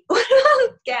eat? What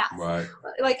about gas? Right.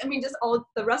 Like, I mean, just all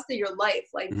the rest of your life.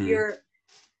 Like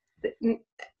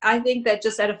I think that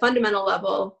just at a fundamental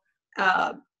level,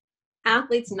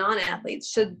 athletes, non-athletes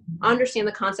should understand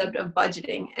the concept of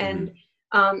budgeting. And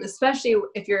especially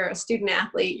if you're a student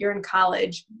athlete, you're in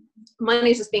college,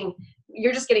 money's just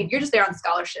you're just there on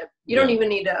scholarship. You don't even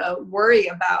need to worry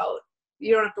about,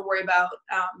 you don't have to worry about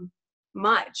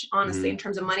much, honestly, in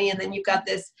terms of money. And then you've got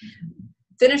this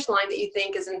finish line that you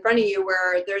think is in front of you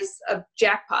where there's a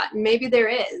jackpot, and maybe there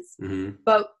is,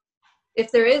 but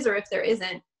if there is or if there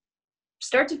isn't,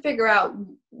 start to figure out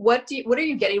what are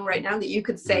you getting right now that you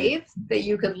could save, that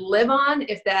you could live on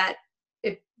if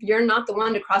you're not the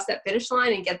one to cross that finish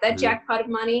line and get that jackpot of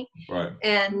money. Right.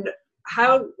 And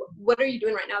what are you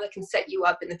doing right now that can set you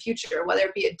up in the future, whether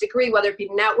it be a degree, whether it be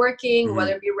networking,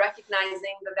 whether it be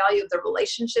recognizing the value of the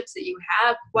relationships that you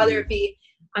have, whether it be,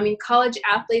 I mean, college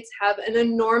athletes have an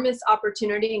enormous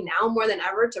opportunity now more than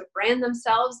ever to brand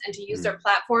themselves and to use their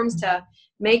platforms to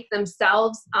make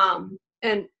themselves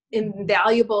an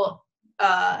invaluable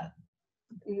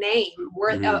name,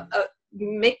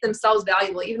 make themselves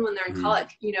valuable even when they're in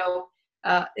college. You know,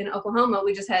 in Oklahoma,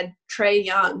 we just had Trae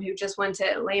Young, who just went to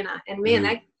Atlanta, and man,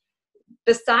 that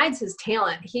besides his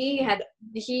talent, he had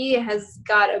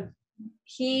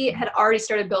already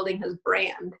started building his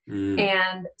brand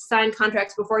and signed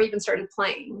contracts before he even started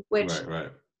playing, which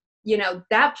you know,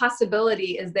 that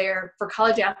possibility is there for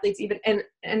college athletes even,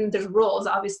 and there's rules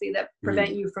obviously that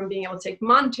prevent you from being able to take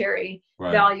monetary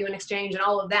value in exchange and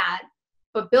all of that.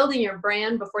 But building your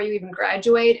brand before you even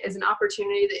graduate is an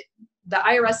opportunity that the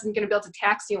IRS isn't going to be able to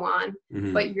tax you on,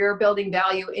 but you're building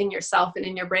value in yourself and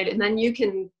in your brand. And then you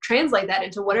can translate that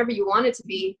into whatever you want it to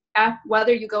be,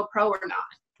 whether you go pro or not.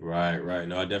 Right.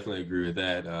 No, I definitely agree with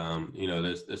that. You know,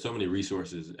 there's so many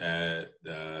resources at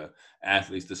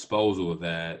athletes' disposal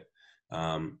that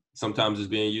sometimes it's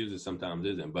being used and sometimes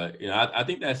isn't. But, you know, I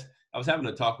think I was having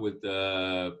a talk with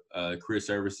the career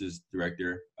services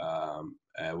director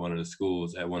at one of the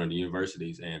schools, at one of the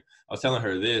universities. And I was telling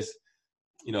her this,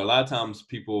 you know, a lot of times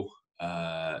people,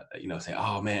 you know, say,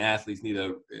 oh man, athletes need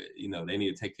they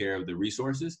need to take care of the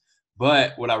resources.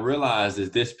 But what I realized is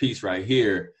this piece right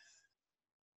here,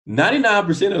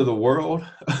 99% of the world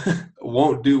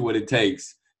won't do what it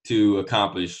takes to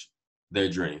accomplish their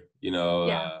dream, you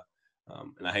know.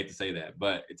 And I hate to say that,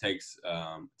 but it takes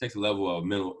a level of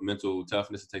mental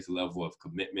toughness. It takes a level of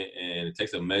commitment, and it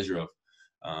takes a measure of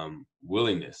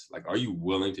willingness. Like, are you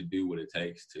willing to do what it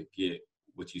takes to get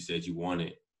what you said you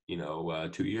wanted, you know,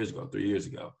 2 years ago, 3 years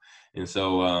ago? And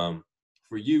so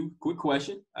for you, quick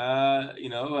question, you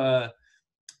know,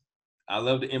 I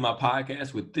love to end my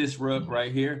podcast with this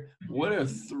right here. What are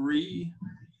 3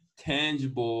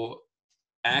 tangible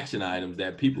action items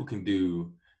that people can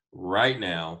do right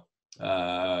now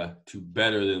to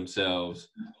better themselves,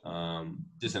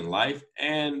 just in life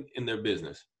and in their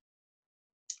business?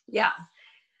 Yeah,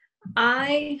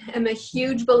 I am a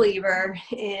huge believer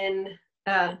in,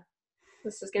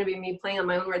 this is going to be me playing on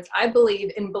my own words. I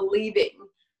believe in believing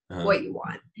what you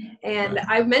want. And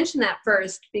I mentioned that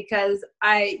first because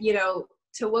you know,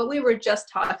 to what we were just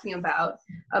talking about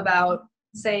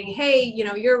saying, hey, you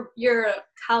know, you're a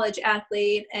college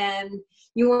athlete and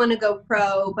you want to go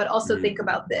pro, but also think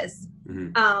about this.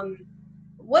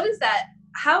 What is that?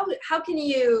 How can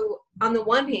you, on the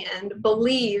one hand,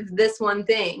 believe this one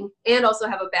thing and also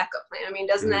have a backup plan? I mean,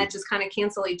 doesn't that just kind of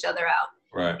cancel each other out?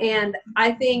 Right. And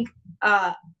I think,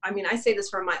 I mean, I say this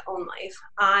from my own life.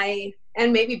 I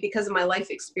and maybe because of my life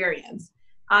experience,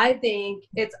 I think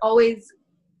it's always,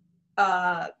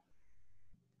 I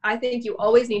think you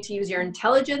always need to use your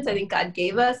intelligence. I think God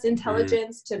gave us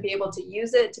intelligence to be able to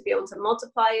use it, to be able to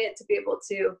multiply it, to be able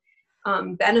to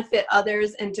benefit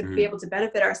others, and to be able to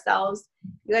benefit ourselves.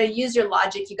 You got to use your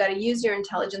logic. You got to use your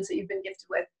intelligence that you've been gifted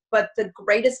with. But the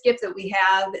greatest gift that we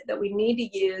have that we need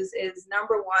to use is,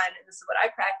 number one, and this is what I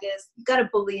practice, you got to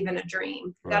believe in a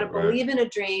dream. You got to believe in a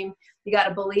dream. You got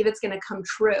to believe it's going to come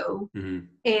true.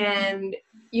 And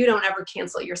you don't ever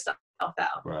cancel yourself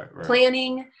out.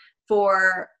 Planning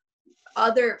for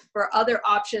other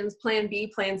options, plan B,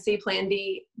 plan C, plan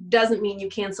D, doesn't mean you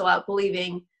cancel out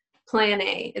believing plan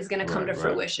A is going to come to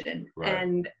fruition.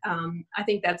 And I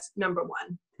think that's number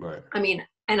one. I mean,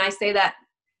 and I say that,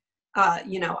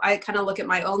 you know, I kind of look at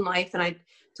my own life, and I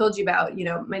told you about, you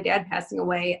know, my dad passing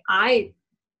away. I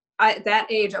at that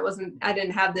age, I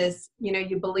didn't have this, you know,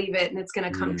 you believe it and it's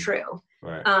going to come true.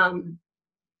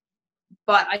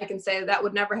 But I can say that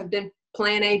would never have been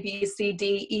plan A, B, C,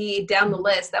 D, E down the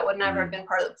list. That would never have been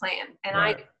part of the plan. And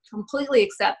I completely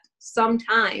accept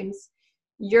sometimes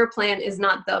your plan is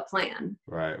not the plan.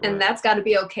 And that's got to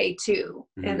be okay too.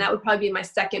 And that would probably be my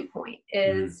second point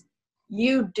is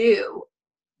you do,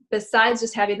 besides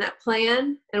just having that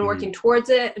plan and working towards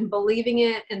it and believing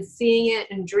it and seeing it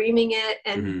and dreaming it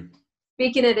and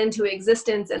speaking it into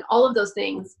existence and all of those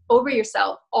things over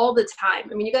yourself all the time.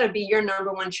 I mean, you got to be your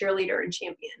number one cheerleader and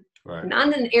champion. Not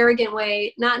in an arrogant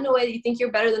way, not in a way that you think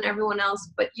you're better than everyone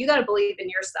else, but you got to believe in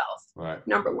yourself.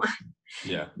 Number one.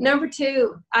 Number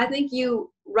two, I think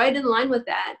you, right in line with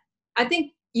that, I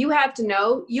think you have to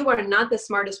know you are not the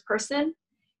smartest person.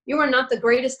 You are not the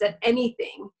greatest at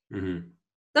anything.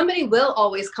 Somebody will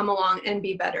always come along and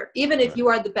be better. Even if you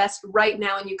are the best right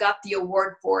now and you got the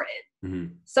award for it,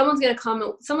 someone's going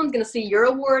to see your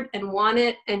award and want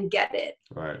it and get it.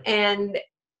 And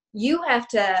you have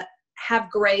to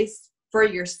have grace for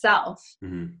yourself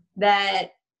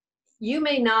that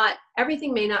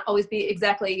everything may not always be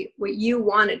exactly what you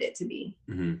wanted it to be.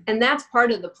 And that's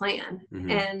part of the plan.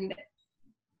 And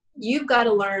you've got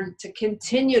to learn to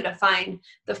continue to find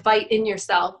the fight in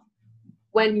yourself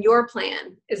when your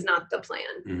plan is not the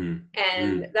plan.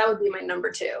 And that would be my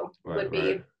number two,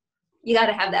 you got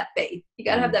to have that faith. You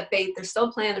got to have that faith. There's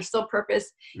still plan, there's still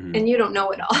purpose, and you don't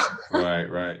know it all.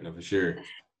 No, for sure.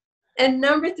 And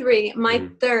number three, my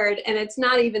third, and it's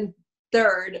not even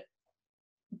third,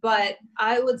 but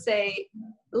I would say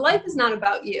life is not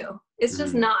about you. It's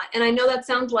just not. And I know that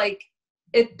sounds like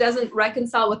it doesn't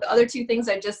reconcile with the other two things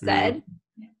I just said,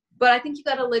 but I think you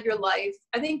got to live your life.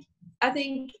 I think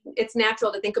it's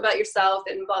natural to think about yourself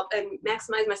and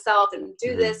maximize myself and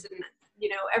do this and, you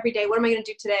know, every day, what am I going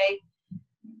to do today?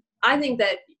 I think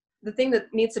that the thing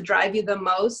that needs to drive you the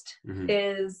most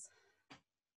is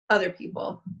other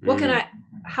people.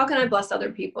 How can I bless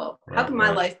other people? How can my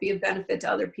life be of benefit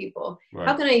to other people?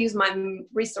 How can I use my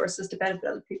resources to benefit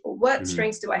other people? What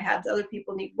strengths do I have that other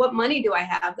people need? What money do I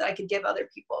have that I could give other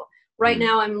people? Right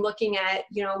now, I'm looking at,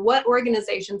 you know, what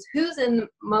organizations, who's in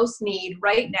most need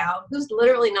right now, who's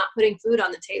literally not putting food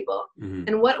on the table,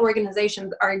 and what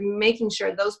organizations are making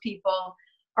sure those people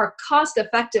are cost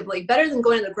effectively, better than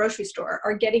going to the grocery store,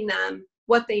 are getting them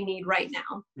what they need right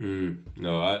now.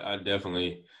 No, I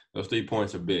definitely, those 3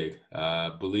 points are big.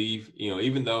 Believe, you know,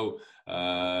 even though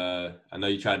I know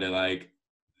you tried to like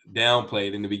downplay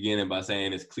it in the beginning by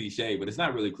saying it's cliche, but it's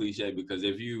not really cliche, because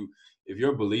if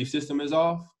your belief system is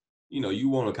off, you know, you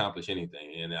won't accomplish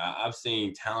anything. And I've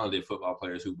seen talented football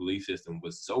players whose belief system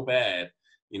was so bad,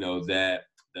 you know, that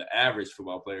the average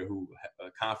football player who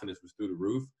confidence was through the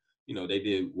roof, you know, they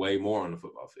did way more on the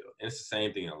football field. And it's the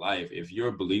same thing in life. If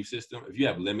your belief system, if you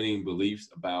have limiting beliefs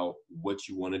about what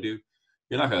you want to do,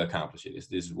 you're not going to accomplish it.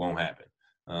 This won't happen.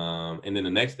 And then the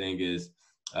next thing is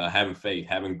having faith,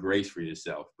 having grace for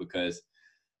yourself, because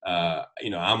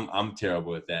you know, I'm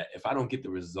terrible at that. If I don't get the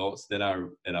results that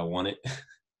I wanted,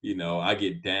 you know, I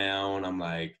get down. I'm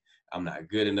like, I'm not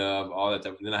good enough, all that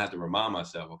stuff. And then I have to remind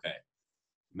myself, okay,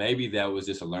 maybe that was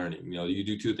just a learning. You know, you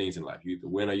do two things in life. You either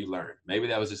win or you learn. Maybe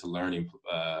that was just a learning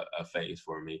phase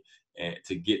for me, and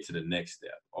to get to the next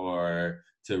step, or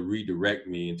to redirect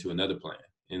me into another plan.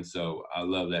 And so I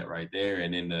love that right there.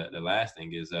 And then the last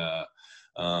thing is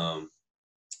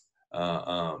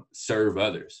serve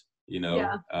others, you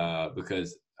know,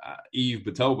 because Eve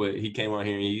Batoba, he came on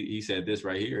here and he said this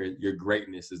right here: your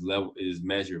greatness is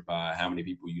measured by how many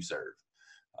people you serve.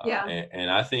 And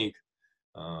I think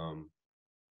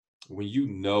when you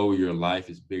know your life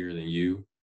is bigger than you,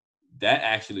 that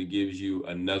actually gives you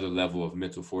another level of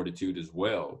mental fortitude as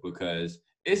well, because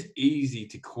it's easy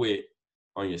to quit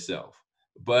on yourself.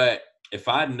 But if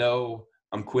I know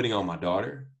I'm quitting on my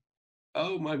daughter,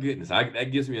 oh my goodness,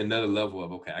 that gives me another level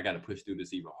of, okay, I got to push through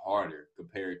this even harder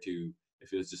compared to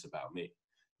if it was just about me.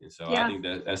 And so I Yeah.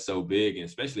 think that's so big, and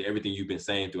especially everything you've been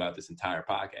saying throughout this entire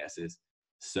podcast is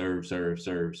serve, serve,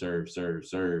 serve, serve, serve,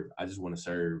 serve. I just want to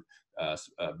serve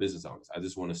business owners. I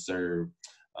just want to serve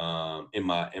in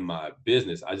my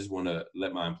business. I just want to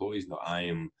let my employees know I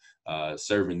am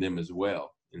serving them as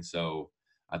well. And so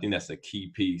I think that's a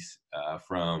key piece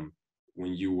from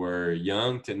when you were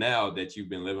young to now that you've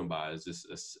been living by, is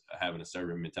just having a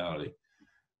servant mentality.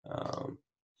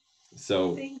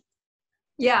 So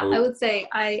yeah, I would say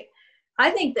I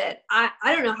think that I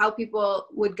don't know how people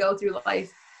would go through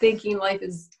life thinking life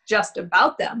is just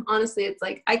about them. Honestly, it's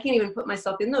like I can't even put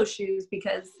myself in those shoes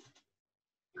because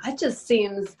it just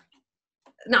seems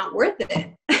not worth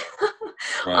it.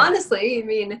 right. Honestly, I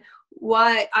mean,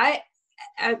 why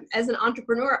as an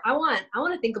entrepreneur, I want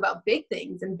to think about big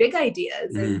things and big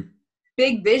ideas and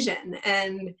big vision.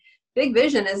 And big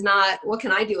vision is not what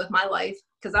can I do with my life,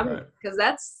 because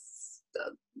that's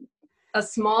a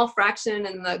small fraction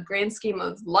in the grand scheme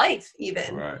of life.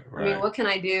 Even right. I mean, what can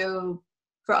I do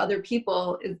for other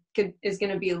people is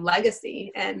going to be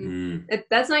legacy, and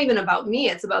that's not even about me.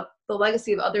 It's about the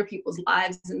legacy of other people's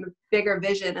lives and the bigger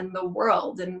vision and the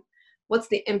world and what's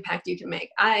the impact you can make.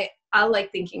 I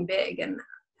like thinking big, and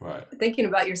thinking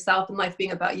about yourself and life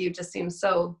being about you just seems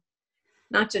so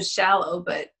not just shallow,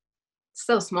 but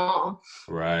so small.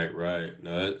 Right.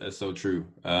 No, that's so true.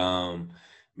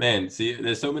 Man, see,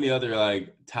 there's so many other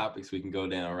like topics we can go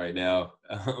down right now,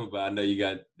 but I know you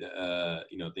got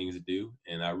things to do,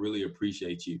 and I really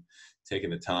appreciate you taking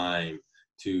the time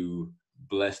to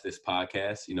bless this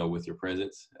podcast, with your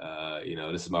presence.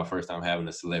 This is my first time having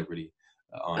a celebrity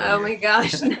on here. Oh my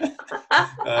gosh.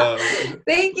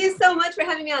 Thank you so much for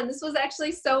having me on. This was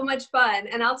actually so much fun.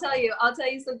 And I'll tell you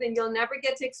something you'll never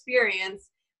get to experience.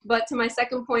 But to my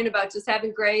second point about just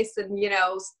having grace and,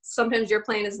 sometimes your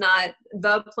plan is not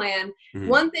the plan.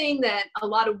 One thing that a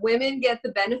lot of women get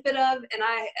the benefit of, and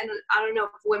I don't know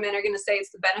if women are going to say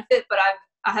it's the benefit, but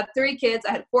I have 3 kids.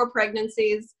 I had 4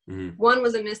 pregnancies. One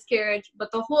was a miscarriage. But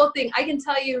the whole thing, I can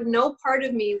tell you, no part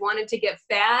of me wanted to get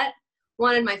fat,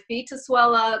 wanted my feet to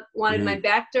swell up, wanted my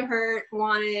back to hurt,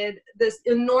 wanted this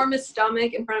enormous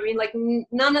stomach in front of me. Like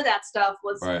none of that stuff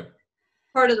was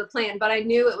part of the plan, but I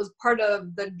knew it was part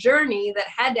of the journey that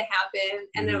had to happen,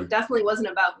 and it definitely wasn't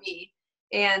about me.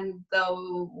 And the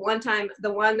one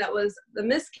that was the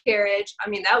miscarriage, I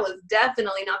mean, that was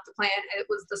definitely not the plan. It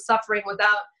was the suffering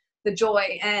without the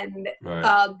joy. And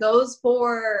those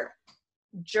 4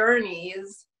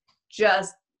 journeys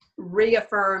just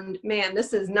reaffirmed, man,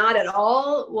 this is not at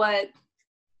all what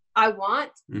I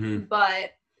want,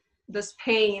 but this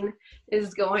pain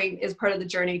is part of the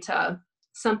journey to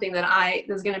something that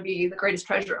is going to be the greatest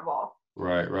treasure of all.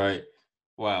 Right.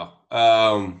 Wow.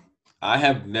 I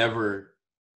have never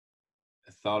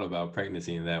thought about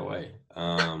pregnancy in that way.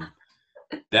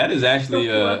 That is actually,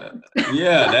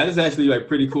 that is actually like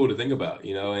pretty cool to think about,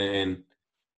 and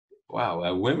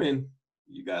wow, women,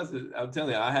 you guys, I'm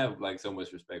telling you, I have like so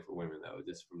much respect for women though,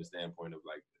 just from the standpoint of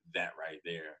like that right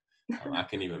there. I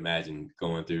can't even imagine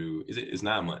going through, it's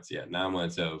 9 months. Yeah. 9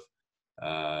 months of,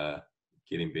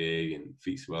 getting big and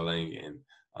feet swelling and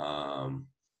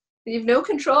you have no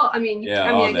control. I mean,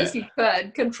 I guess you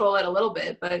could control it a little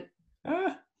bit, but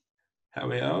I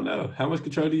don't know. How much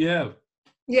control do you have?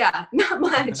 Yeah, not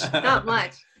much.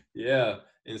 Yeah.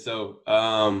 And so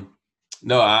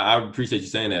no, I appreciate you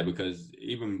saying that, because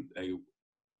even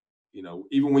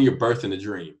even when you're birthing a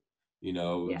dream,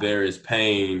 there is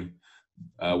pain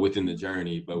within the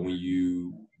journey, but when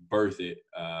you birth it,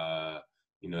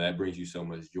 that brings you so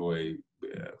much joy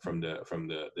from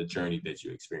the journey that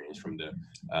you experience, from the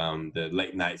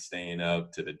late night staying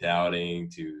up to the doubting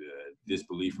to the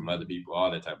disbelief from other people, all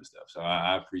that type of stuff. So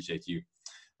I appreciate you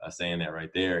saying that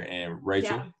right there. And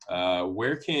Rachel,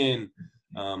 where can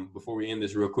before we end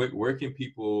this real quick, where can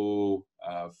people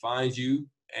find you,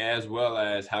 as well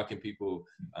as how can people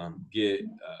get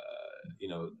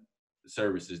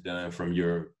services done from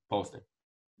your Polston?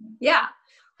 Yeah.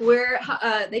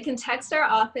 They can text our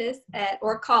office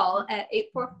or call at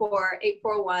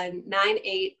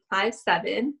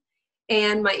 844-841-9857.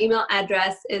 And my email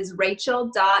address is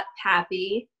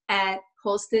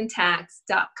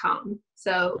rachel.pappy@polstontax.com.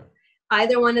 So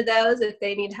either one of those, if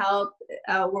they need help,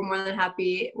 we're more than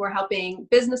happy. We're helping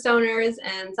business owners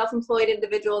and self-employed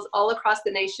individuals all across the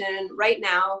nation right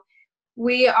now.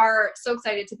 We are so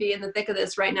excited to be in the thick of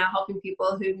this right now, helping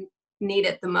people who need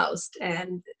it the most.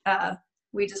 And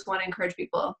we just want to encourage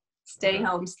people, stay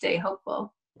home, stay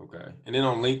hopeful. Okay. And then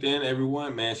on LinkedIn,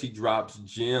 everyone, man, she drops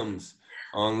gems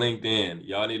on LinkedIn.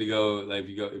 Y'all need to go, like,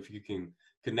 if you can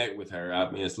connect with her. I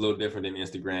mean, it's a little different than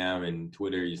Instagram and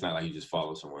Twitter. It's not like you just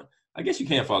follow someone. I guess you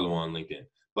can follow her on LinkedIn,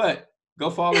 but go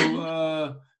follow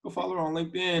her on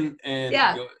LinkedIn and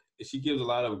Yeah. go. She gives a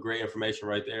lot of great information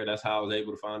right there. That's how I was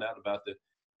able to find out about the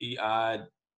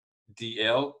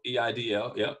EIDL.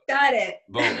 Yep. Got it.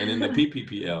 Boom. And then the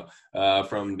PPPL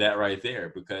from that right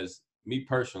there, because me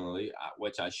personally,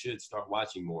 which I should start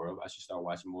watching more of, I should start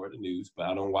watching more of the news, but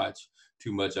I don't watch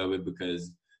too much of it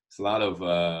because it's a lot of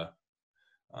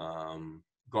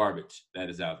garbage that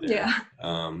is out there. Yeah.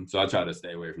 So I try to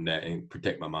stay away from that and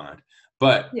protect my mind.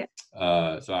 But Yeah.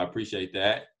 so I appreciate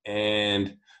that.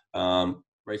 And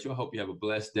Rachel, I hope you have a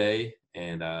blessed day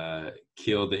and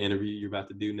kill the interview you're about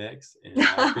to do next. And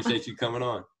I appreciate you coming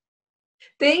on.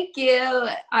 Thank you.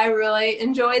 I really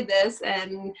enjoyed this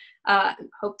and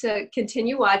hope to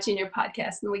continue watching your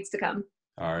podcast in the weeks to come.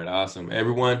 All right, awesome.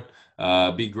 Everyone,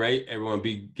 be great. Everyone,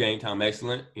 be game time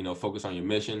excellent. You know, focus on your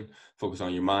mission, focus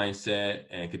on your mindset,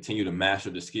 and continue to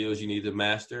master the skills you need to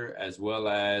master, as well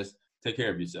as take care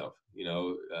of yourself. You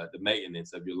know, the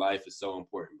maintenance of your life is so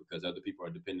important because other people are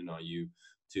dependent on you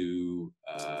to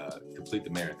complete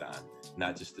the marathon,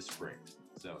 not just the sprint.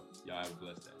 So, y'all have a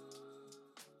blessed day.